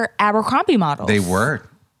were Abercrombie models. They were.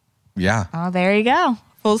 Yeah. Oh, there you go.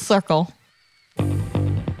 Full circle.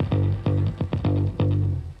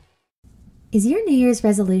 Is your New Year's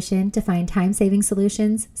resolution to find time-saving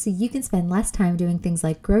solutions so you can spend less time doing things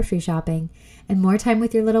like grocery shopping and more time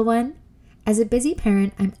with your little one? As a busy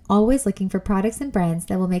parent, I'm always looking for products and brands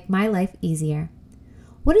that will make my life easier.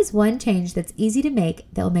 What is one change that's easy to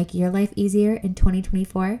make that will make your life easier in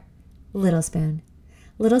 2024? Little Spoon.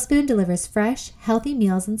 Little Spoon delivers fresh, healthy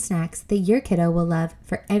meals and snacks that your kiddo will love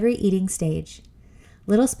for every eating stage.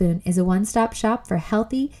 Little Spoon is a one-stop shop for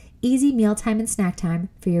healthy, easy mealtime and snack time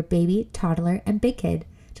for your baby, toddler, and big kid,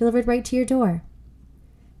 delivered right to your door.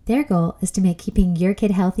 Their goal is to make keeping your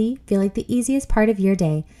kid healthy feel like the easiest part of your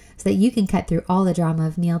day so that you can cut through all the drama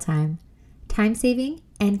of mealtime. Time-saving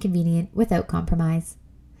and convenient without compromise.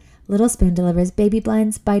 Little Spoon delivers baby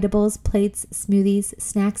blends, biteables, plates, smoothies,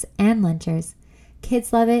 snacks, and lunchers.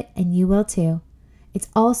 Kids love it, and you will too. It's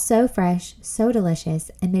all so fresh, so delicious,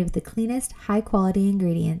 and made with the cleanest, high-quality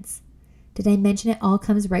ingredients. Did I mention it all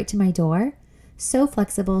comes right to my door? So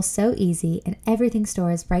flexible, so easy, and everything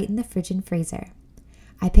stores right in the fridge and freezer.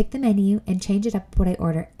 I pick the menu and change it up what I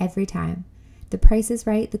order every time. The price is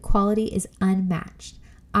right, the quality is unmatched.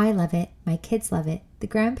 I love it, my kids love it, the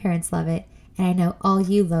grandparents love it, and I know all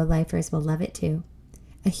you low-lifers will love it too.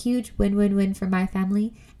 A huge win-win-win for my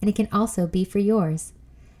family, and it can also be for yours.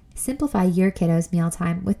 Simplify your kiddos'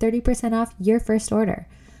 mealtime with 30% off your first order.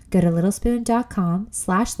 Go to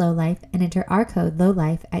littlespoon.com/lowlife and enter our code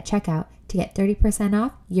LOWLIFE at checkout to get 30%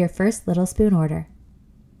 off your first Little Spoon order.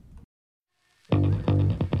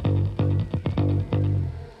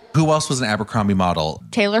 Who else was an Abercrombie model?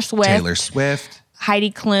 Taylor Swift. Taylor Swift.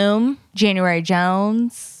 Heidi Klum. January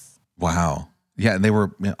Jones. Wow. Yeah, and they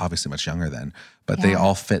were obviously much younger then, but they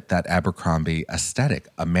all fit that Abercrombie aesthetic.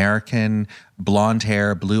 American, blonde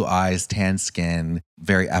hair, blue eyes, tan skin,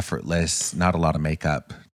 very effortless, not a lot of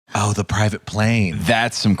makeup. Oh, the private plane.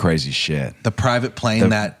 That's some crazy shit. The private plane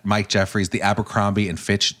that Mike Jeffries, the Abercrombie and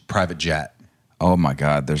Fitch private jet. Oh my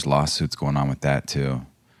God, there's lawsuits going on with that too.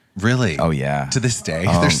 Really? Oh yeah. To this day,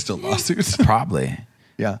 there's still lawsuits. Probably.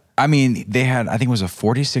 Yeah. I mean, they had, I think it was a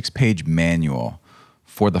 46-page manual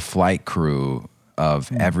for the flight crew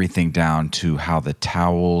of everything down to how the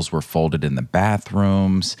towels were folded in the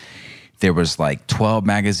bathrooms. There was like 12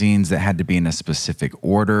 magazines that had to be in a specific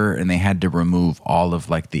order, and they had to remove all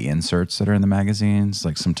of like the inserts that are in the magazines.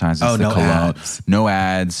 Like sometimes it's the cologne, no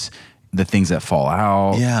ads, the things that fall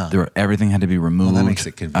out. Yeah. Everything had to be removed. Well, that makes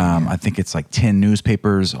it convenient. I think it's like 10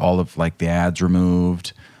 newspapers, all of like the ads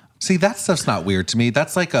removed. See, that stuff's not weird to me.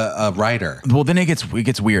 That's like a writer. Well, then it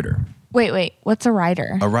gets weirder. Wait. What's a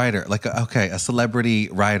writer? A writer, like a celebrity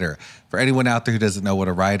writer. For anyone out there who doesn't know what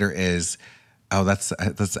a writer is, that's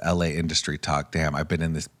LA industry talk. Damn, I've been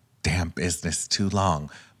in this damn business too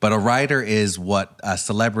long. But a writer is what a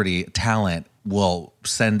celebrity talent will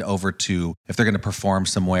send over to, if they're going to perform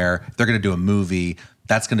somewhere, if they're going to do a movie,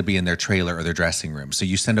 that's going to be in their trailer or their dressing room. So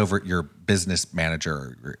you send over your business manager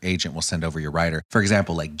or your agent will send over your writer. For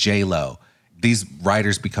example, like J-Lo, these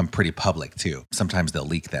writers become pretty public too. Sometimes they'll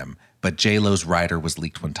leak them. But J-Lo's writer was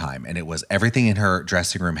leaked one time, and it was everything in her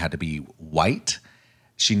dressing room had to be white.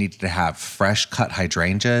 She needed to have fresh cut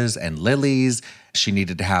hydrangeas and lilies. She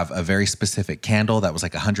needed to have a very specific candle that was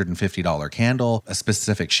like a $150 candle, a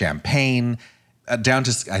specific champagne, down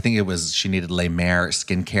to, I think it was, she needed Le Mer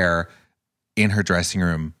skincare in her dressing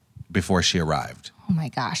room before she arrived. Oh my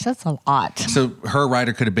gosh, that's a lot. So her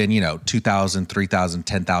rider could have been, $2,000, $3,000,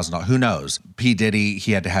 $10,000. Who knows? P. Diddy,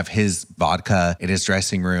 he had to have his vodka in his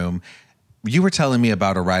dressing room. You were telling me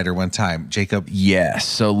about a rider one time, Jacob. Yes.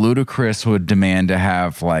 So Ludacris would demand to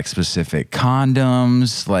have like specific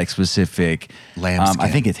condoms, like specific lambskin. I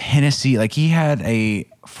think it's Hennessy. Like he had a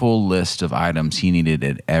full list of items he needed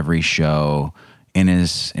at every show in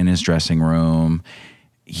his dressing room.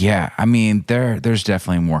 Yeah, I mean, there's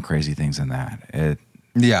definitely more crazy things than that.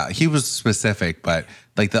 Yeah, he was specific, but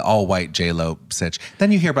like the all-white J-Lo sitch.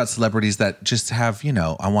 Then you hear about celebrities that just have,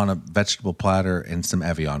 I want a vegetable platter and some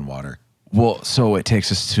Evian water. Well, so it takes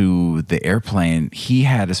us to the airplane. He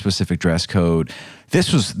had a specific dress code.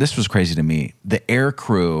 This was crazy to me. The air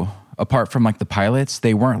crew, apart from like the pilots,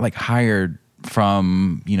 they weren't like hired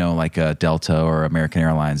from, like a Delta or American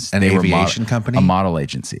Airlines. An aviation company? A model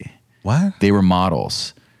agency. What? They were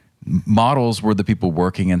models. Models were the people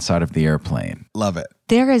working inside of the airplane. Love it.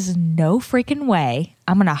 There is no freaking way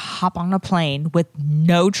I'm going to hop on a plane with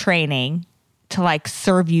no training to like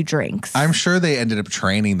serve you drinks. I'm sure they ended up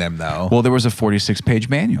training them though. Well, there was a 46-page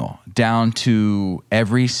manual down to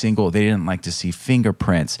every single, they didn't like to see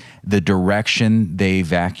fingerprints, the direction they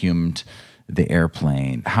vacuumed the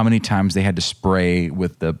airplane, how many times they had to spray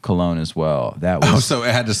with the cologne as well. That was so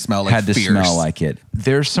it had to smell like had fierce. to smell like it.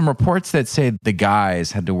 There's some reports that say the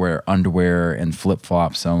guys had to wear underwear and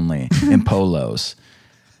flip-flops only and polos.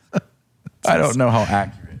 I don't know how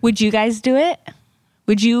accurate. Would you guys do it?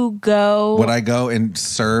 Would you go? Would I go and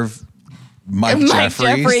serve Mike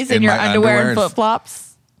Jeffries in your underwear and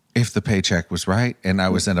flip-flops? If the paycheck was right and I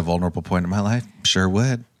was in a vulnerable point in my life, sure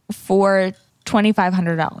would. For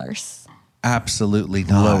 $2,500. Absolutely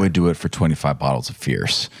not. Lo would do it for 25 bottles of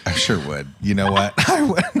Fierce. I sure would. You know what? I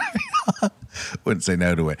would. Wouldn't say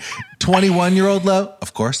no to it. 21-year-old low?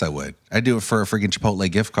 Of course I would. I'd do it for a freaking Chipotle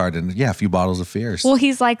gift card and a few bottles of Fierce. Well,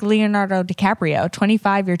 he's like Leonardo DiCaprio.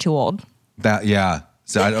 25, you're too old.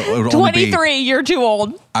 So it would 23, you're too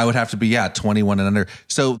old. I would have to be 21 and under.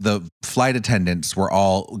 So the flight attendants were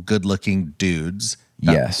all good-looking dudes.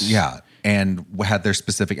 Yes. And had their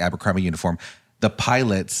specific Abercrombie uniform. The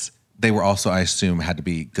pilots, they were also, I assume, had to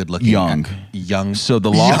be good-looking. Young. So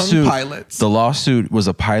the lawsuit was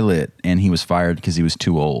a pilot, and he was fired because he was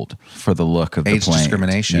too old for the look of the plane. Age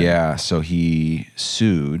discrimination. Yeah, so he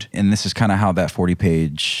sued. And this is kind of how that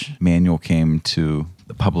 40-page manual came to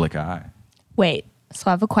the public eye. Wait. So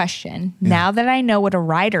I have a question. Yeah. Now that I know what a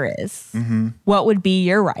rider is, what would be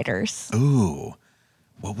your riders? Ooh,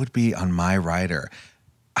 what would be on my rider?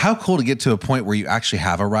 How cool to get to a point where you actually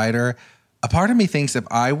have a rider. A part of me thinks if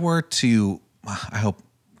I were to, I hope,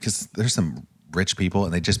 because there's some rich people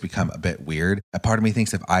and they just become a bit weird. A part of me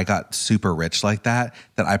thinks if I got super rich like that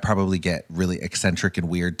I probably get really eccentric and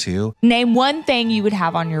weird too. Name one thing you would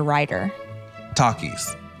have on your rider.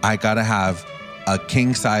 Takis. I gotta have a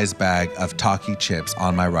king-size bag of Taki chips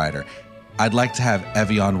on my rider. I'd like to have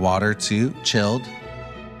Evian water too, chilled.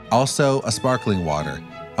 Also, a sparkling water.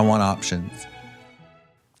 I want options.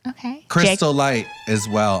 Okay. Crystal Light as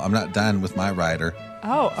well. I'm not done with my rider.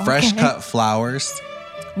 Oh, okay. Fresh cut flowers.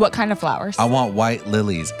 What kind of flowers? I want white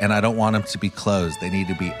lilies, and I don't want them to be closed. They need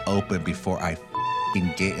to be open before I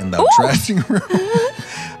get in the dressing room.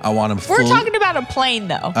 I want them full. We're talking about a plane,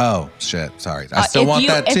 though. Oh, shit. Sorry. I still want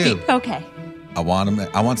that, too. Okay. I want them.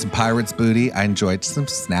 I want some Pirates booty. I enjoyed some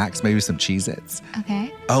snacks, maybe some Cheez-Its.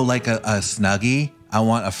 Okay. Oh, like a Snuggie. I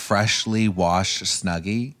want a freshly washed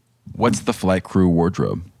Snuggie. What's the flight crew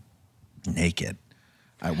wardrobe? Naked.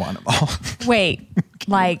 I want them all. Wait,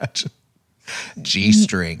 like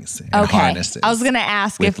G-strings and harnesses. I was gonna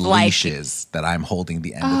ask with if like leashes that I'm holding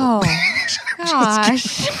the end of the leash.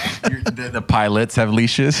 Gosh. The pilots have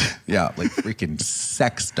leashes. Yeah, like freaking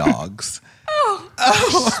sex dogs.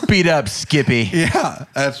 Speed up, Skippy. Yeah,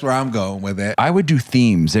 that's where I'm going with it. I would do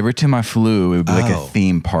themes. Every time I flew, it would be like a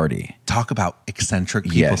theme party. Talk about eccentric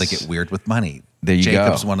people that get weird with money. There you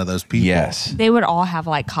Jacob's go. one of those people. Yes. They would all have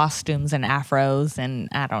like costumes and afros and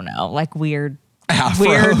I don't know, like weird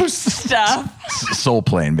stuff. Soul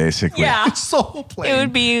plane, basically. Yeah. Soul plane. It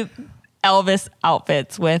would be Elvis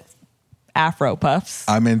outfits with afro puffs.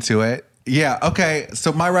 I'm into it. Yeah, okay.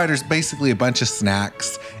 So my rider's basically a bunch of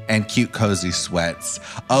snacks and cute, cozy sweats.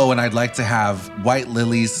 Oh, and I'd like to have white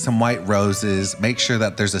lilies, some white roses. Make sure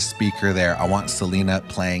that there's a speaker there. I want Selena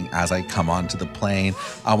playing as I come onto the plane.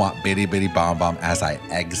 I want Bitty Bitty Bomb Bomb as I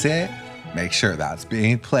exit. Make sure that's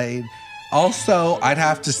being played. Also, I'd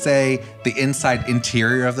have to say the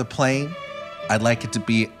interior of the plane. I'd like it to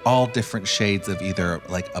be all different shades of either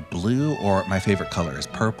like a blue or my favorite color is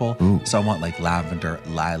purple. Ooh. So I want like lavender,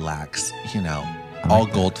 lilacs, all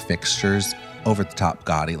gold fixtures, over the top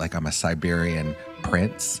gaudy, like I'm a Siberian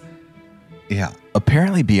prince. Yeah.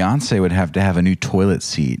 Apparently Beyonce would have to have a new toilet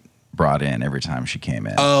seat brought in every time she came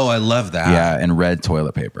in. Oh, I love that. Yeah, and red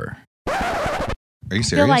toilet paper. Are you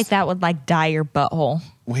serious? I feel like that would like dye your butthole.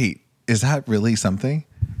 Wait, is that really something?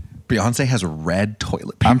 Beyonce has red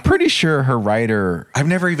toilet paper. I'm pretty sure her rider. I've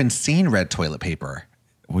never even seen red toilet paper.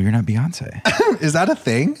 Well, you're not Beyonce. Is that a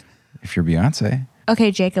thing? If you're Beyonce.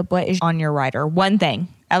 Okay, Jacob, what is on your rider? One thing,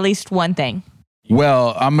 at least one thing.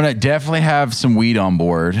 Well, I'm going to definitely have some weed on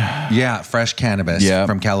board. Yeah, fresh cannabis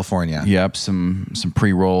from California. Yep, some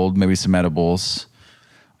pre-rolled, maybe some edibles.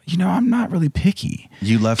 I'm not really picky.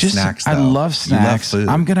 You love snacks, though. I love snacks. You love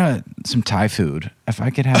food. I'm going to some Thai food. If I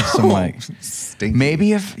could have some stinky.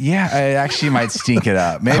 Maybe I actually might stink it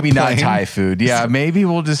up. Maybe not Thai food. Yeah, maybe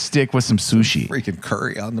we'll just stick with some sushi. Freaking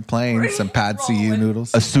curry on the plane, some pad see ew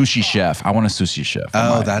noodles. A sushi chef. I want a sushi chef.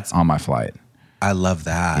 That's on my flight. I love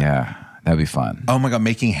that. Yeah, that'd be fun. Oh my God,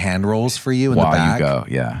 making hand rolls for you in the back. While you go,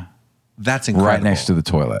 yeah. That's incredible. Right next to the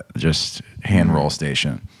toilet, just hand roll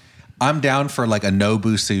station. I'm down for like a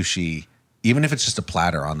Nobu sushi, even if it's just a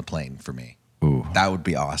platter on the plane for me. Ooh. That would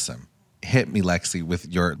be awesome. Hit me, Lexi, with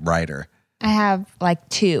your rider. I have like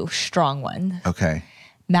two strong ones. Okay.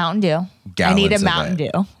 Mountain Dew. I need a Mountain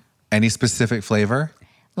Dew. Any specific flavor?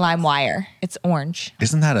 Lime wire. It's orange.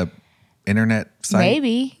 Isn't that a internet site?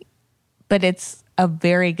 Maybe, but it's a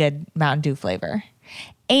very good Mountain Dew flavor.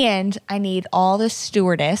 And I need all the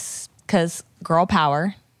stewardess, because girl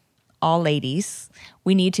power, all ladies.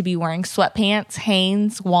 We need to be wearing sweatpants,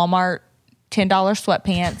 Hanes, Walmart, $10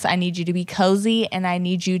 sweatpants. I need you to be cozy, and I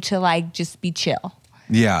need you to like just be chill.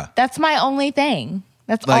 Yeah. That's my only thing.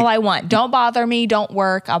 That's all I want. Don't bother me. Don't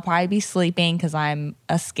work. I'll probably be sleeping because I'm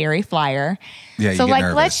a scary flyer. Yeah, so you get like,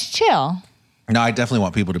 nervous. let's chill. No, I definitely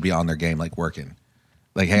want people to be on their game, like working.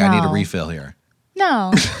 Like, hey, I need a refill here.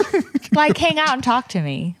 No. Like, hang out and talk to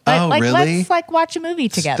me. Like, really? Let's, like, watch a movie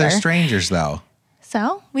together. They're strangers, though.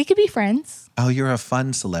 So, we could be friends. Oh, you're a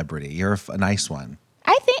fun celebrity. You're a nice one.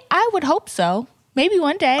 I would hope so. Maybe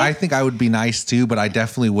one day. I think I would be nice, too, but I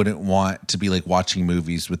definitely wouldn't want to be, like, watching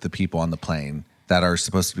movies with the people on the plane that are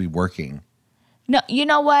supposed to be working. No, you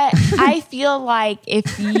know what? I feel like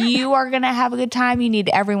if you are going to have a good time, you need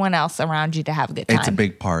everyone else around you to have a good time. It's a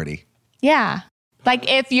big party. Yeah.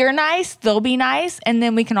 Like, if you're nice, they'll be nice, and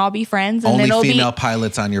then we can all be friends. And Only female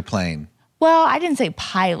pilots on your plane. Well, I didn't say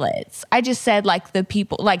pilots. I just said, like, the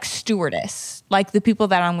people, like stewardess, like the people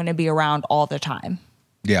that I'm going to be around all the time.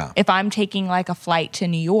 Yeah. If I'm taking, like, a flight to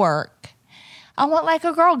New York, I want, like,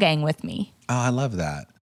 a girl gang with me. Oh, I love that.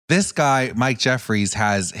 This guy, Mike Jeffries,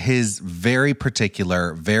 has his very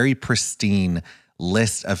particular, very pristine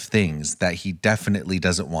list of things that he definitely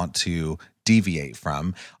doesn't want to deviate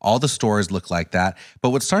from. All the stores look like that. But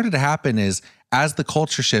what started to happen is as the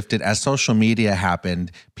culture shifted, as social media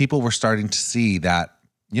happened, people were starting to see that,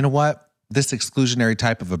 you know what, this exclusionary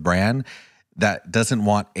type of a brand that doesn't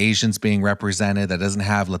want Asians being represented, that doesn't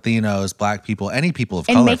have Latinos, Black people, any people of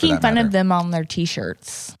color And making for that fun matter. of them on their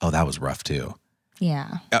T-shirts. Oh, that was rough too.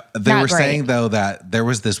 Yeah. They Not were great. saying, though, that there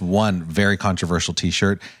was this one very controversial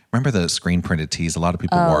T-shirt. Remember the screen printed tees? A lot of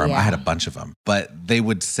people wore them. yeah. I had a bunch of them. But they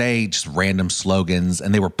would say just random slogans,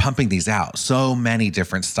 and they were pumping these out. So many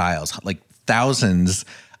different styles, like thousands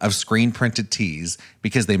of screen printed tees,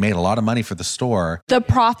 because they made a lot of money for the store. The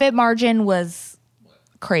profit margin was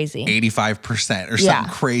crazy. 85% or something Yeah.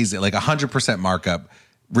 crazy, like 100% markup.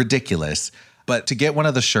 Ridiculous. But to get one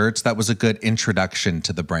of the shirts, that was a good introduction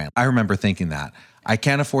to the brand. I remember thinking that. I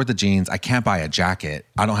can't afford the jeans. I can't buy a jacket.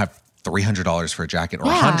 I don't have $300 for a jacket or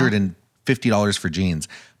 $150 for jeans.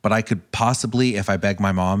 But I could possibly, if I begged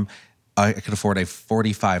my mom, I could afford a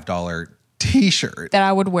 $45 T-shirt. That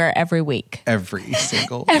I would wear every week. Every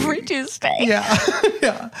single Every week. Tuesday. Yeah.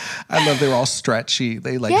 Yeah. I love they were all stretchy.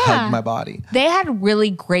 They like hugged my body. They had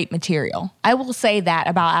really great material. I will say that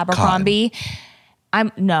about Abercrombie.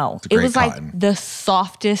 It great was cotton. like the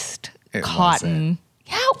softest It cotton.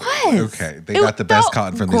 Yeah, it was. Okay. They got the best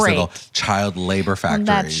cotton from these little great. child labor factories.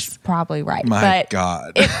 That's probably right. My but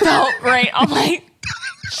God. It felt great on my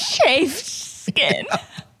shaved skin.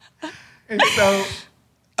 And so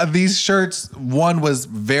these shirts, one was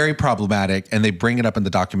very problematic, and they bring it up in the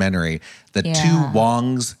documentary. The two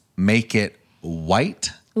Wongs make it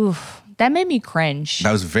white. Oof, that made me cringe.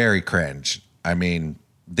 That was very cringe. I mean,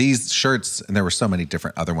 these shirts, and there were so many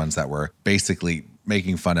different other ones that were basically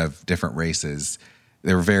making fun of different races.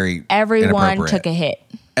 They were very Everyone inappropriate. took a hit.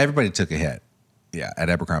 Everybody took a hit. Yeah, at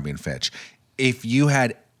Abercrombie and Fitch. If you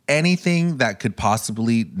had anything that could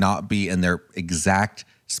possibly not be in their exact,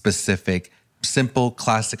 specific, simple,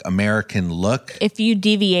 classic American look, If you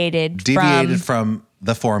deviated from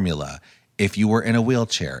the formula, if you were in a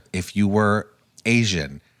wheelchair, if you were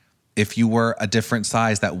Asian, if you were a different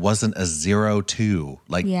size that wasn't a 0-2,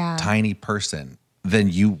 like tiny person, then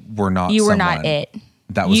you were not you were someone not it.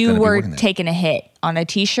 that was You gonna be were working there. taking a hit on a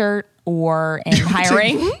T-shirt or in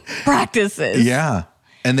hiring practices. Yeah.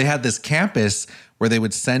 And they had this campus where they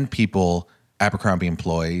would send people, Abercrombie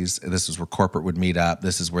employees. This is where corporate would meet up.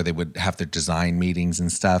 This is where they would have their design meetings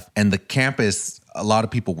and stuff. And the campus, a lot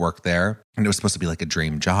of people worked there, and it was supposed to be like a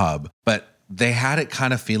dream job. But they had it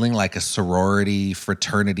kind of feeling like a sorority,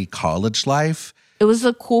 fraternity, college life. It was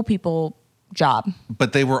a cool people job.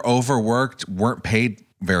 But they were overworked, weren't paid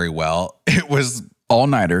very well. It was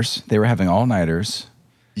All-nighters. They were having all-nighters.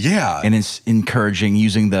 Yeah. And it's encouraging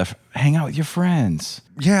using the hang out with your friends.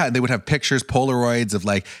 Yeah. They would have pictures, Polaroids of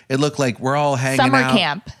like, it looked like we're all hanging Summer out.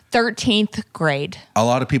 camp, 13th grade. A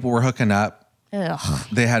lot of people were hooking up. Ugh.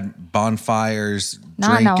 They had bonfires,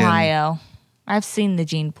 Not drinking. in Ohio. I've seen the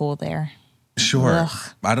gene pool there. Sure.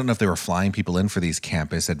 Ugh. I don't know if they were flying people in for these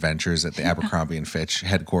campus adventures at the Abercrombie and Fitch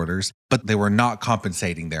headquarters, but they were not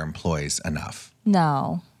compensating their employees enough.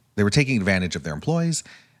 No. They were taking advantage of their employees,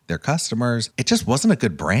 their customers. It just wasn't a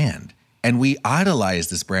good brand. And we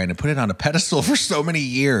idolized this brand and put it on a pedestal for so many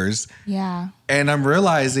years. Yeah. And I'm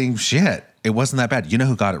realizing, shit, it wasn't that bad. You know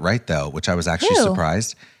who got it right, though, which I was actually Who?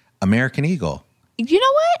 surprised? American Eagle. You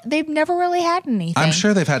know what? They've never really had anything. I'm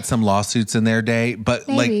sure they've had some lawsuits in their day, but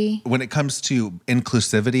Maybe. like when it comes to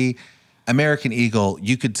inclusivity, American Eagle,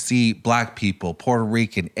 you could see Black people, Puerto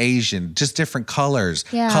Rican, Asian, just different colors,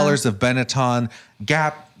 colors of Benetton.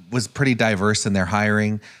 Gap was pretty diverse in their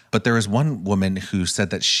hiring, but there was one woman who said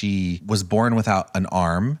that she was born without an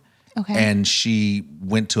arm, and she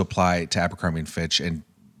went to apply to Abercrombie and Fitch, and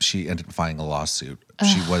she ended up filing a lawsuit.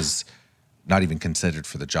 She was not even considered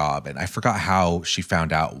for the job. And I forgot how she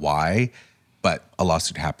found out why, but a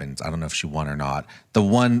lawsuit happens. I don't know if she won or not. The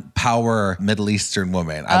one power Middle Eastern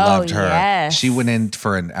woman, I loved her. Yes. She went in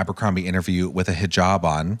for an Abercrombie interview with a hijab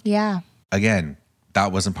on. Yeah. Again,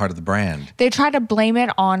 that wasn't part of the brand. They try to blame it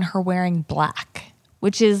on her wearing black,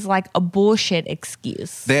 which is like a bullshit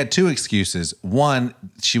excuse. They had two excuses. One,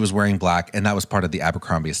 she was wearing black, and that was part of the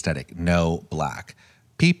Abercrombie aesthetic. No black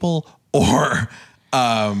people or...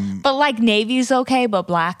 but like navy's okay, but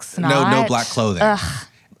black's not. No black clothing. Ugh.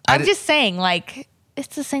 I'm just saying, like,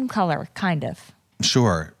 it's the same color, kind of.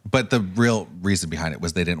 Sure. But the real reason behind it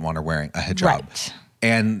was they didn't want her wearing a hijab. Right.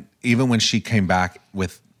 And even when she came back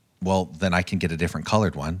with, well, then I can get a different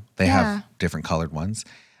colored one. They have different colored ones.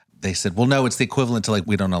 They said, well, no, it's the equivalent to like,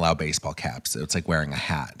 we don't allow baseball caps. It's like wearing a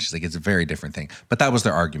hat. She's like, it's a very different thing. But that was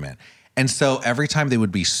their argument. And so every time they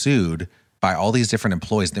would be sued by all these different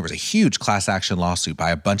employees, there was a huge class action lawsuit by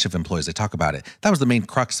a bunch of employees. They talk about it. That was the main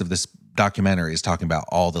crux of this documentary, is talking about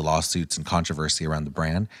all the lawsuits and controversy around the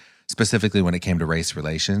brand, specifically when it came to race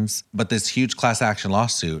relations. But this huge class action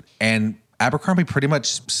lawsuit, and Abercrombie pretty much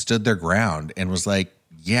stood their ground and was like,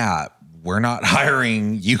 yeah, we're not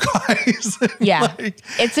hiring you guys. Yeah. Like,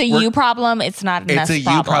 it's a you problem. It's not an us problem. It's a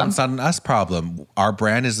you problem. It's not an us problem. Our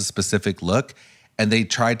brand is a specific look, and they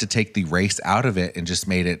tried to take the race out of it and just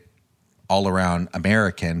made it all around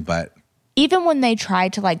American. But even when they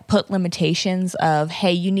tried to like put limitations of,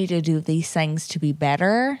 hey, you need to do these things to be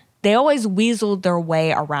better, they always weaseled their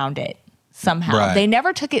way around it somehow. Right. They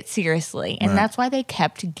never took it seriously. And that's why they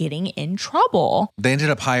kept getting in trouble. They ended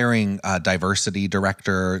up hiring a diversity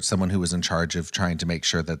director, someone who was in charge of trying to make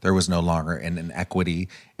sure that there was no longer an inequity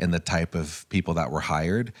in the type of people that were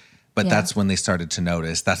hired. But that's when they started to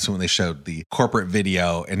notice. That's when they showed the corporate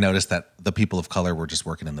video and noticed that the people of color were just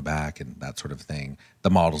working in the back and that sort of thing. The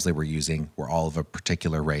models they were using were all of a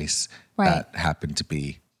particular race that happened to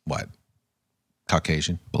be, what?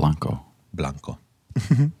 Caucasian? Blanco.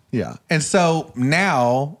 Yeah. And so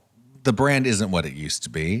now the brand isn't what it used to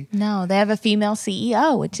be. No, they have a female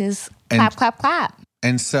CEO, which is clap, clap, clap.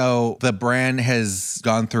 And so the brand has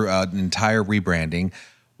gone through an entire rebranding.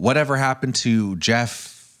 Whatever happened to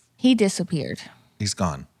Jeff? He disappeared. He's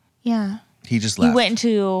gone. Yeah. He just left. He went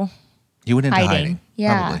into hiding.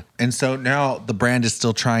 Yeah. Probably. And so now the brand is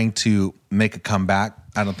still trying to make a comeback.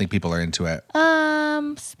 I don't think people are into it.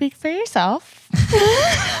 Speak for yourself.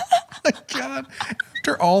 Oh my God.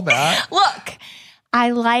 After all that. Look,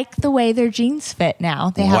 I like the way their jeans fit now.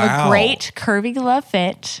 They have a great curvy glove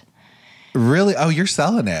fit. Really? Oh, you're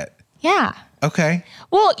selling it. Yeah. Okay.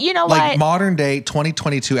 Well, you know like what? Modern day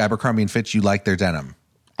 2022 Abercrombie & Fitch, you like their denim?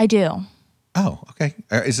 I do. Oh, okay.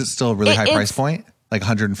 Is it still a really high price point? Like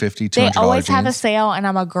 $150, $200 They always jeans? have a sale, and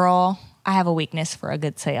I'm a girl. I have a weakness for a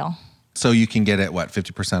good sale. So you can get it, what,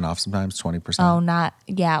 50% off sometimes, 20%?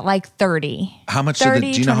 Oh, like 30. How much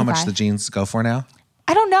 30, do you know how 25. much the jeans go for now?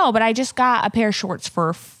 I don't know, but I just got a pair of shorts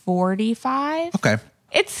for $45. Okay.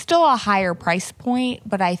 It's still a higher price point,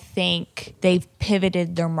 but I think they've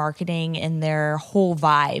pivoted their marketing and their whole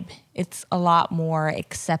vibe. It's a lot more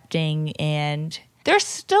accepting, and there's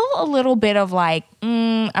still a little bit of like,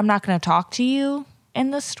 I'm not going to talk to you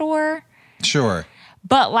in the store. Sure.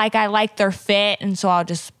 But like, I like their fit, and so I'll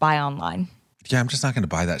just buy online. Yeah, I'm just not going to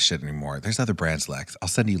buy that shit anymore. There's other brands, Lex. I'll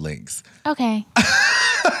send you links. Okay.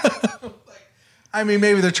 I mean,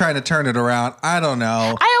 maybe they're trying to turn it around. I don't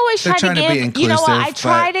know. I always try to give, be inclusive, you know what? I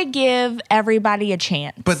try to give everybody a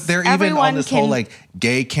chance. But they're even on this whole like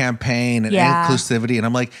gay campaign and inclusivity. And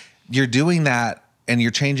I'm like, you're doing that and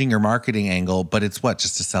you're changing your marketing angle, but it's what?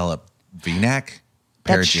 Just to sell a V-neck?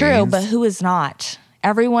 That's true, but who is not?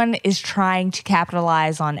 Everyone is trying to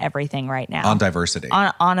capitalize on everything right now. On diversity.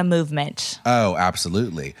 On a movement. Oh,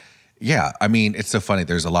 absolutely. Yeah, I mean, it's so funny.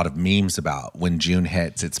 There's a lot of memes about when June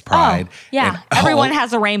hits, it's Pride. Oh, yeah, everyone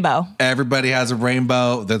has a rainbow. Everybody has a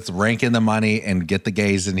rainbow that's ranking the money and get the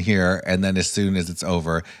gays in here. And then as soon as it's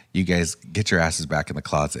over, you guys get your asses back in the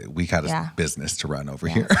closet. We got a business to run over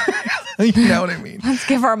here. You know what I mean? Let's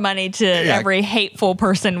give our money to every hateful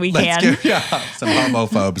person we can. Give, some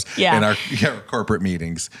homophobes in our corporate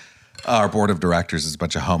meetings. Our board of directors is a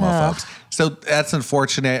bunch of homophobes. So that's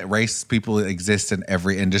unfortunate. Race people exist in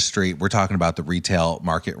every industry. We're talking about the retail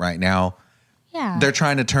market right now. Yeah. They're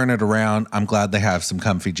trying to turn it around. I'm glad they have some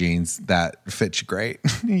comfy jeans that fit you great.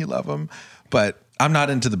 You love them. But I'm not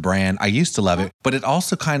into the brand. I used to love it. But it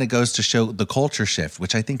also kind of goes to show the culture shift,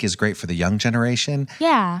 which I think is great for the young generation.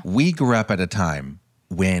 Yeah. We grew up at a time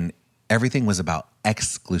when everything was about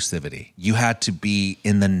exclusivity. You had to be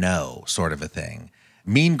in the know, sort of a thing.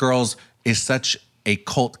 Mean Girls is such a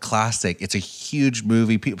cult classic. It's a huge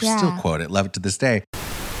movie. People still quote it, love it to this day.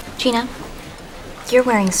 Gina, You're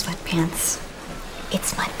wearing sweatpants.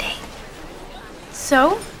 It's Monday.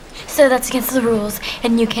 So? So that's against the rules,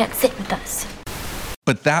 and you can't sit with us.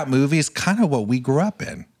 But that movie is kind of what we grew up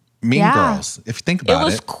in. Mean Girls, if you think about it. It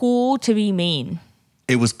was cool to be mean.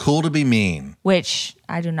 It was cool to be mean. Which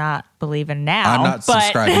I do not believe in now. I'm not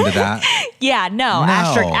subscribing to that. Yeah, no,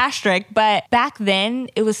 asterisk. But back then,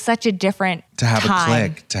 it was such a different To have time. a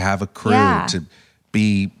clique, to have a crew, to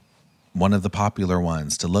be one of the popular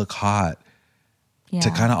ones, to look hot, to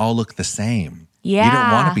kind of all look the same. Yeah. You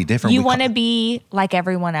don't want to be different. You want to be like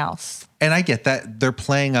everyone else. And I get that. They're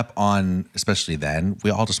playing up on, especially then, we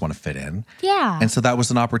all just want to fit in. Yeah. And so that was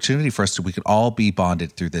an opportunity for us we could all be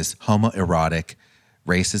bonded through this homoerotic,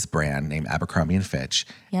 racist brand named Abercrombie and Fitch.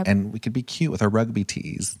 Yep. And we could be cute with our rugby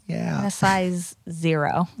tees. Yeah. A size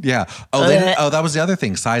 0. Yeah. That was the other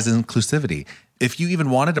thing, size inclusivity. If you even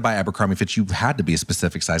wanted to buy Abercrombie Fitch, you had to be a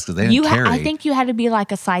specific size because they didn't carry. I think you had to be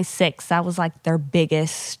like a size 6. That was like their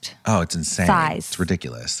biggest Oh, it's insane. size. It's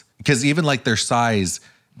ridiculous. Because even like their size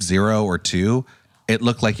 0 or 2, it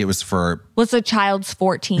looked like it was for... Was a child's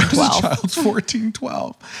 14, 12. child's 14,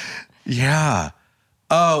 12. Yeah.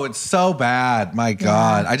 Oh, it's so bad. My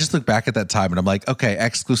God. I just look back at that time and I'm like, okay,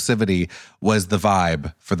 exclusivity was the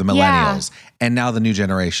vibe for the millennials. And now the new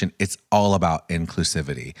generation, it's all about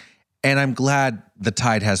inclusivity. And I'm glad the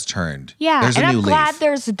tide has turned. Yeah, there's and a new I'm glad leaf.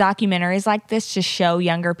 there's documentaries like this to show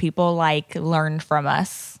younger people, like, learn from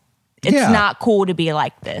us. It's not cool to be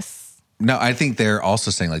like this. No, I think they're also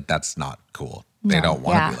saying, like, that's not cool. They don't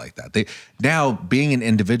want to be like that. Now, being an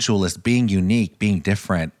individualist, being unique, being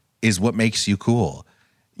different is what makes you cool.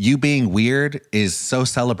 You being weird is so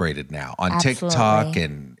celebrated now on TikTok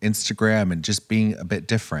and Instagram and just being a bit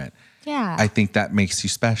different. Yeah. I think that makes you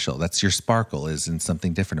special. That's your sparkle, is in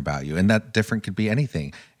something different about you. And that different could be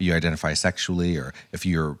anything. You identify sexually, or if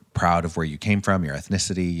you're proud of where you came from, your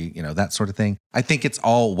ethnicity, you know, that sort of thing. I think it's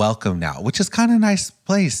all welcome now, which is kind of a nice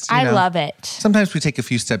place. I love it. Sometimes we take a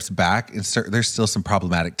few steps back and there's still some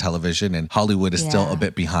problematic television and Hollywood is still a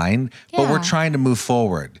bit behind, but we're trying to move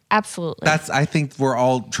forward. Absolutely. I think we're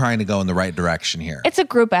all trying to go in the right direction here. It's a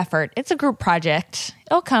group effort. It's a group project.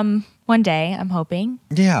 It'll come one day, I'm hoping.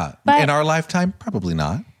 Yeah. But in our lifetime, probably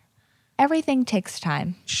not. Everything takes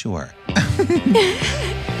time. Sure.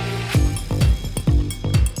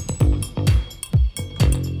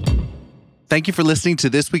 Thank you for listening to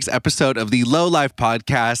this week's episode of the Low Life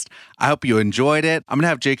Podcast. I hope you enjoyed it. I'm going to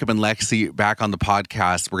have Jacob and Lexi back on the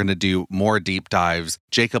podcast. We're going to do more deep dives.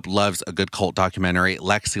 Jacob loves a good cult documentary.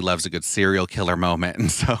 Lexi loves a good serial killer moment.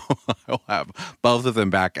 And so I'll have both of them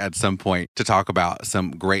back at some point to talk about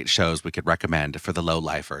some great shows we could recommend for the low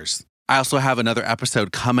lifers. I also have another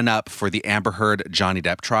episode coming up for the Amber Heard Johnny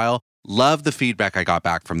Depp trial. Love the feedback I got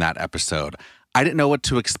back from that episode. I didn't know what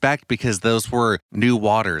to expect because those were new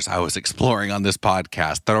waters I was exploring on this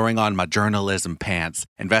podcast, throwing on my journalism pants,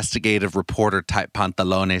 investigative reporter type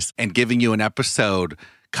pantalones, and giving you an episode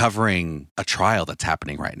covering a trial that's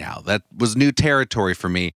happening right now. That was new territory for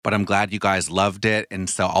me, but I'm glad you guys loved it. And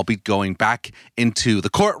so I'll be going back into the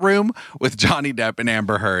courtroom with Johnny Depp and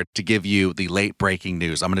Amber Heard to give you the late breaking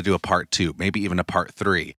news. I'm going to do a part 2, maybe even a part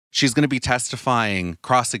 3. She's going to be testifying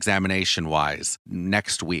cross-examination wise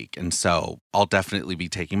next week. And so I'll definitely be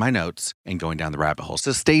taking my notes and going down the rabbit hole.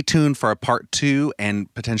 So stay tuned for a part 2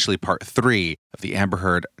 and potentially part 3 of the Amber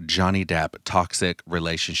Heard Johnny Depp Toxic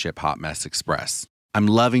Relationship Hot Mess Express. I'm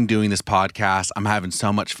loving doing this podcast. I'm having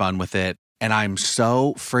so much fun with it. And I'm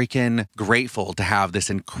so freaking grateful to have this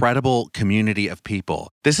incredible community of people.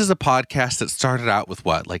 This is a podcast that started out with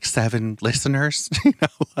like 7 listeners?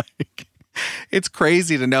 It's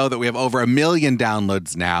crazy to know that we have over 1 million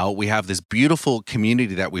downloads now. We have this beautiful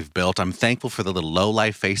community that we've built. I'm thankful for the little Low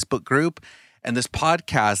Life Facebook group. And this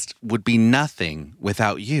podcast would be nothing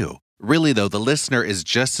without you. Really, though, the listener is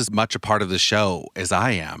just as much a part of the show as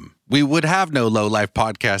I am. We would have no Low Life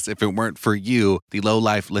podcast if it weren't for you, the Low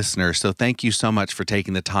Life listener. So thank you so much for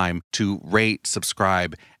taking the time to rate,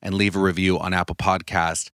 subscribe, and leave a review on Apple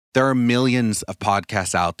Podcasts. There are millions of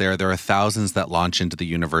podcasts out there. There are thousands that launch into the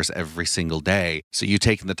universe every single day. So you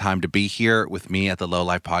taking the time to be here with me at the Low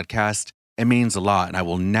Life Podcast, it means a lot. And I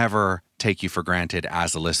will never take you for granted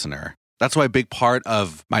as a listener. That's why a big part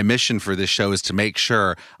of my mission for this show is to make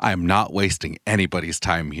sure I'm not wasting anybody's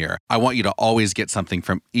time here. I want you to always get something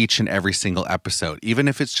from each and every single episode, even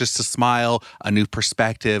if it's just a smile, a new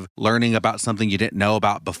perspective, learning about something you didn't know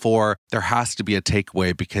about before. There has to be a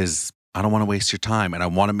takeaway because I don't want to waste your time, and I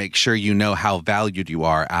want to make sure you know how valued you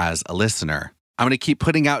are as a listener. I'm going to keep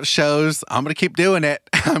putting out shows. I'm going to keep doing it.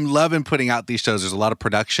 I'm loving putting out these shows. There's a lot of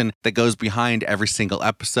production that goes behind every single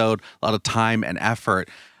episode, a lot of time and effort.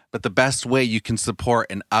 But the best way you can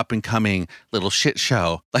support an up-and-coming little shit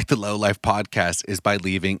show like the Low Life Podcast is by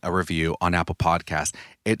leaving a review on Apple Podcasts.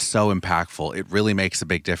 It's so impactful. It really makes a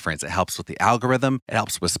big difference. It helps with the algorithm. It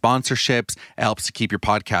helps with sponsorships. It helps to keep your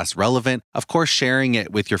podcast relevant. Of course, sharing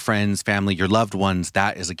it with your friends, family, your loved ones,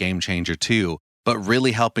 that is a game changer too. But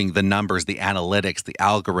really helping the numbers, the analytics, the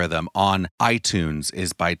algorithm on iTunes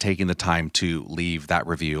is by taking the time to leave that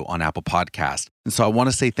review on Apple Podcast. And so I want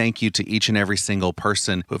to say thank you to each and every single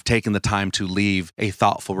person who have taken the time to leave a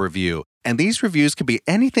thoughtful review. And these reviews can be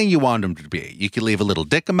anything you want them to be. You can leave a little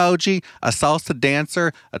dick emoji, a salsa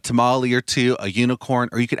dancer, a tamale or two, a unicorn,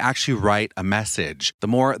 or you could actually write a message. The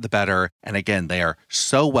more, the better. And again, they are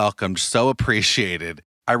so welcomed, so appreciated.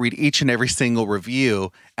 I read each and every single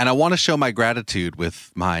review, and I want to show my gratitude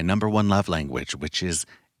with my number one love language, which is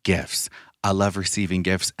gifts. I love receiving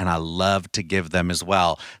gifts, and I love to give them as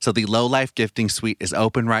well. So the Low Life Gifting Suite is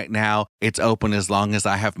open right now. It's open as long as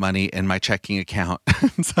I have money in my checking account.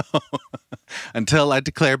 So until I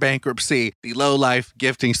declare bankruptcy, the Low Life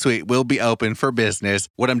Gifting Suite will be open for business.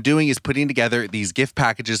 What I'm doing is putting together these gift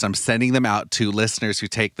packages. I'm sending them out to listeners who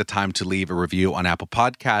take the time to leave a review on Apple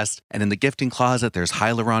Podcasts. And in the gifting closet, there's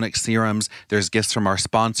hyaluronic serums. There's gifts from our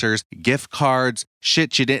sponsors, gift cards,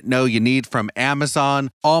 shit you didn't know you need from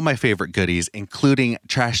Amazon, all my favorite goodies, including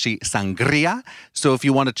trashy sangria. So if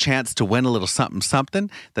you want a chance to win a little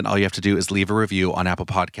something, then all you have to do is leave a review on Apple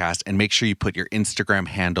Podcast and make sure you put your Instagram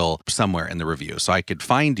handle somewhere in the review so I could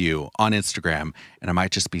find you on Instagram and I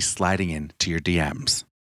might just be sliding into your DMs.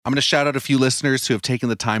 I'm going to shout out a few listeners who have taken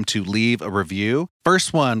the time to leave a review.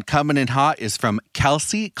 First one coming in hot is from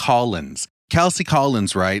Kelsey Collins. Kelsey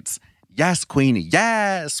Collins writes, "Yes, Queenie,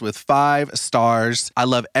 yes, with 5 stars. I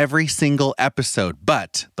love every single episode,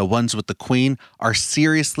 but the ones with the Queen are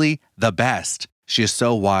seriously the best. She is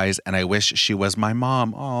so wise, and I wish she was my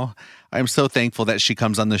mom." Oh, I am so thankful that she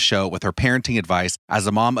comes on the show with her parenting advice. As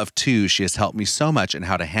a mom of 2, she has helped me so much in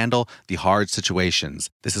how to handle the hard situations.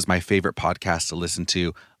 This is my favorite podcast to listen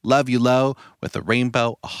to. Love you, Lo, with a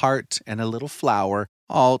rainbow, a heart, and a little flower.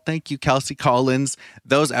 Oh, thank you, Kelsey Collins.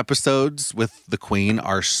 Those episodes with the Queen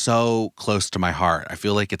are so close to my heart. I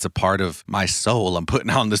feel like it's a part of my soul I'm putting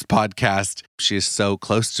on this podcast. She is so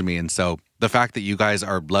close to me. And so the fact that you guys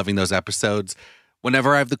are loving those episodes,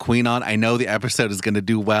 whenever I have the Queen on, I know the episode is going to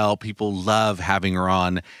do well. People love having her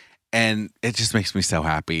on. And it just makes me so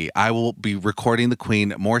happy. I will be recording the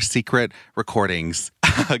Queen, more secret recordings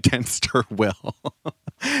against her will.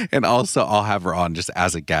 And also I'll have her on just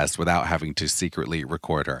as a guest without having to secretly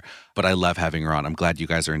record her. But I love having her on. I'm glad you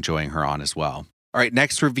guys are enjoying her on as well. All right,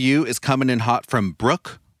 next review is coming in hot from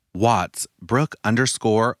Brooke Watts.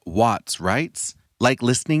 Brooke_Watts writes, "Like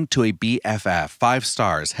listening to a BFF, 5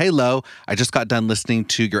 stars. Hey, Lo, I just got done listening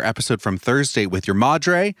to your episode from Thursday with your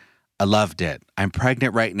madre. I loved it. I'm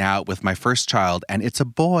pregnant right now with my first child, and it's a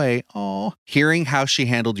boy. Oh, hearing how she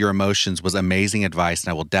handled your emotions was amazing advice, and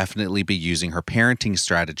I will definitely be using her parenting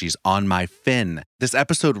strategies on my Finn. This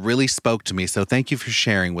episode really spoke to me, so thank you for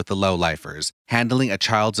sharing with the low-lifers. Handling a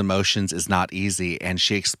child's emotions is not easy, and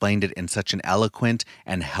she explained it in such an eloquent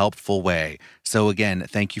and helpful way. So again,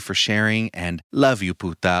 thank you for sharing, and love you,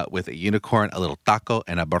 puta, with a unicorn, a little taco,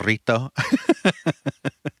 and a burrito."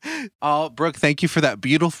 Oh, Brooke, thank you for that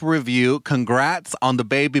beautiful review. Congrats on the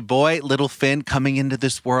baby boy, little Finn, coming into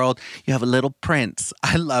this world. You have a little prince.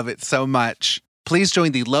 I love it so much. Please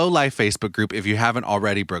join the Low Life Facebook group if you haven't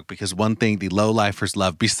already, Brooke, because one thing the low lifers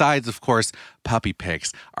love, besides, of course, puppy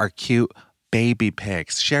pics, are cute baby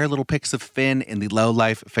pics. Share little pics of Finn in the Low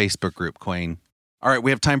Life Facebook group, Queen. All right,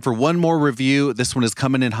 we have time for one more review. This one is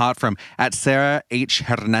coming in hot from @Sarah H.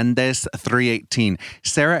 Hernandez 318.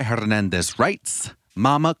 Sarah Hernandez writes,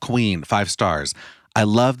 "Mama Queen, 5 stars. I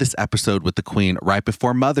love this episode with the Queen right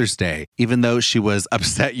before Mother's Day. Even though she was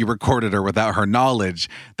upset you recorded her without her knowledge,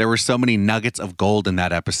 there were so many nuggets of gold in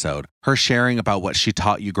that episode. Her sharing about what she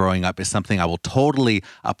taught you growing up is something I will totally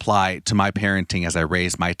apply to my parenting as I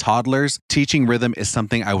raise my toddlers. Teaching rhythm is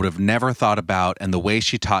something I would have never thought about, and the way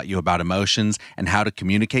she taught you about emotions and how to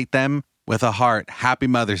communicate them. With a heart, happy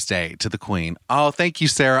Mother's Day to the Queen." Oh, thank you,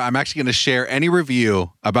 Sarah. I'm actually going to share any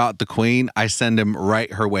review about the Queen. I send them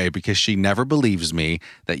right her way because she never believes me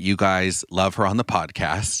that you guys love her on the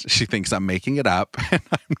podcast. She thinks I'm making it up, and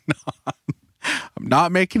I'm not. I'm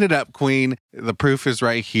not making it up, Queen. The proof is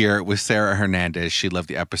right here with Sarah Hernandez. She loved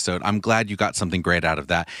the episode. I'm glad you got something great out of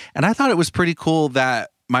that. And I thought it was pretty cool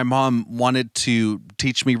that my mom wanted to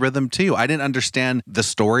teach me rhythm too. I didn't understand the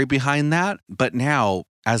story behind that, but now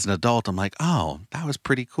as an adult, I'm like, oh, that was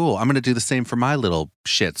pretty cool. I'm going to do the same for my little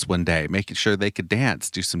shits one day, making sure they could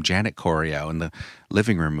dance, do some Janet choreo in the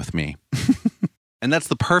living room with me. And that's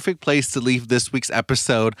the perfect place to leave this week's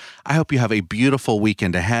episode. I hope you have a beautiful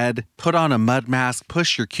weekend ahead. Put on a mud mask,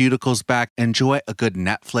 push your cuticles back, enjoy a good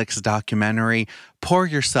Netflix documentary, pour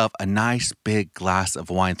yourself a nice big glass of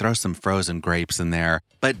wine, throw some frozen grapes in there.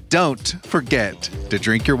 But don't forget to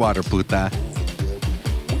drink your water, puta.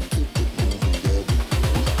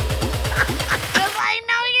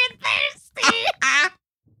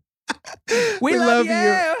 We love you.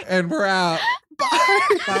 And we're out. Bye.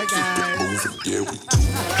 Bye,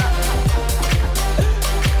 guys.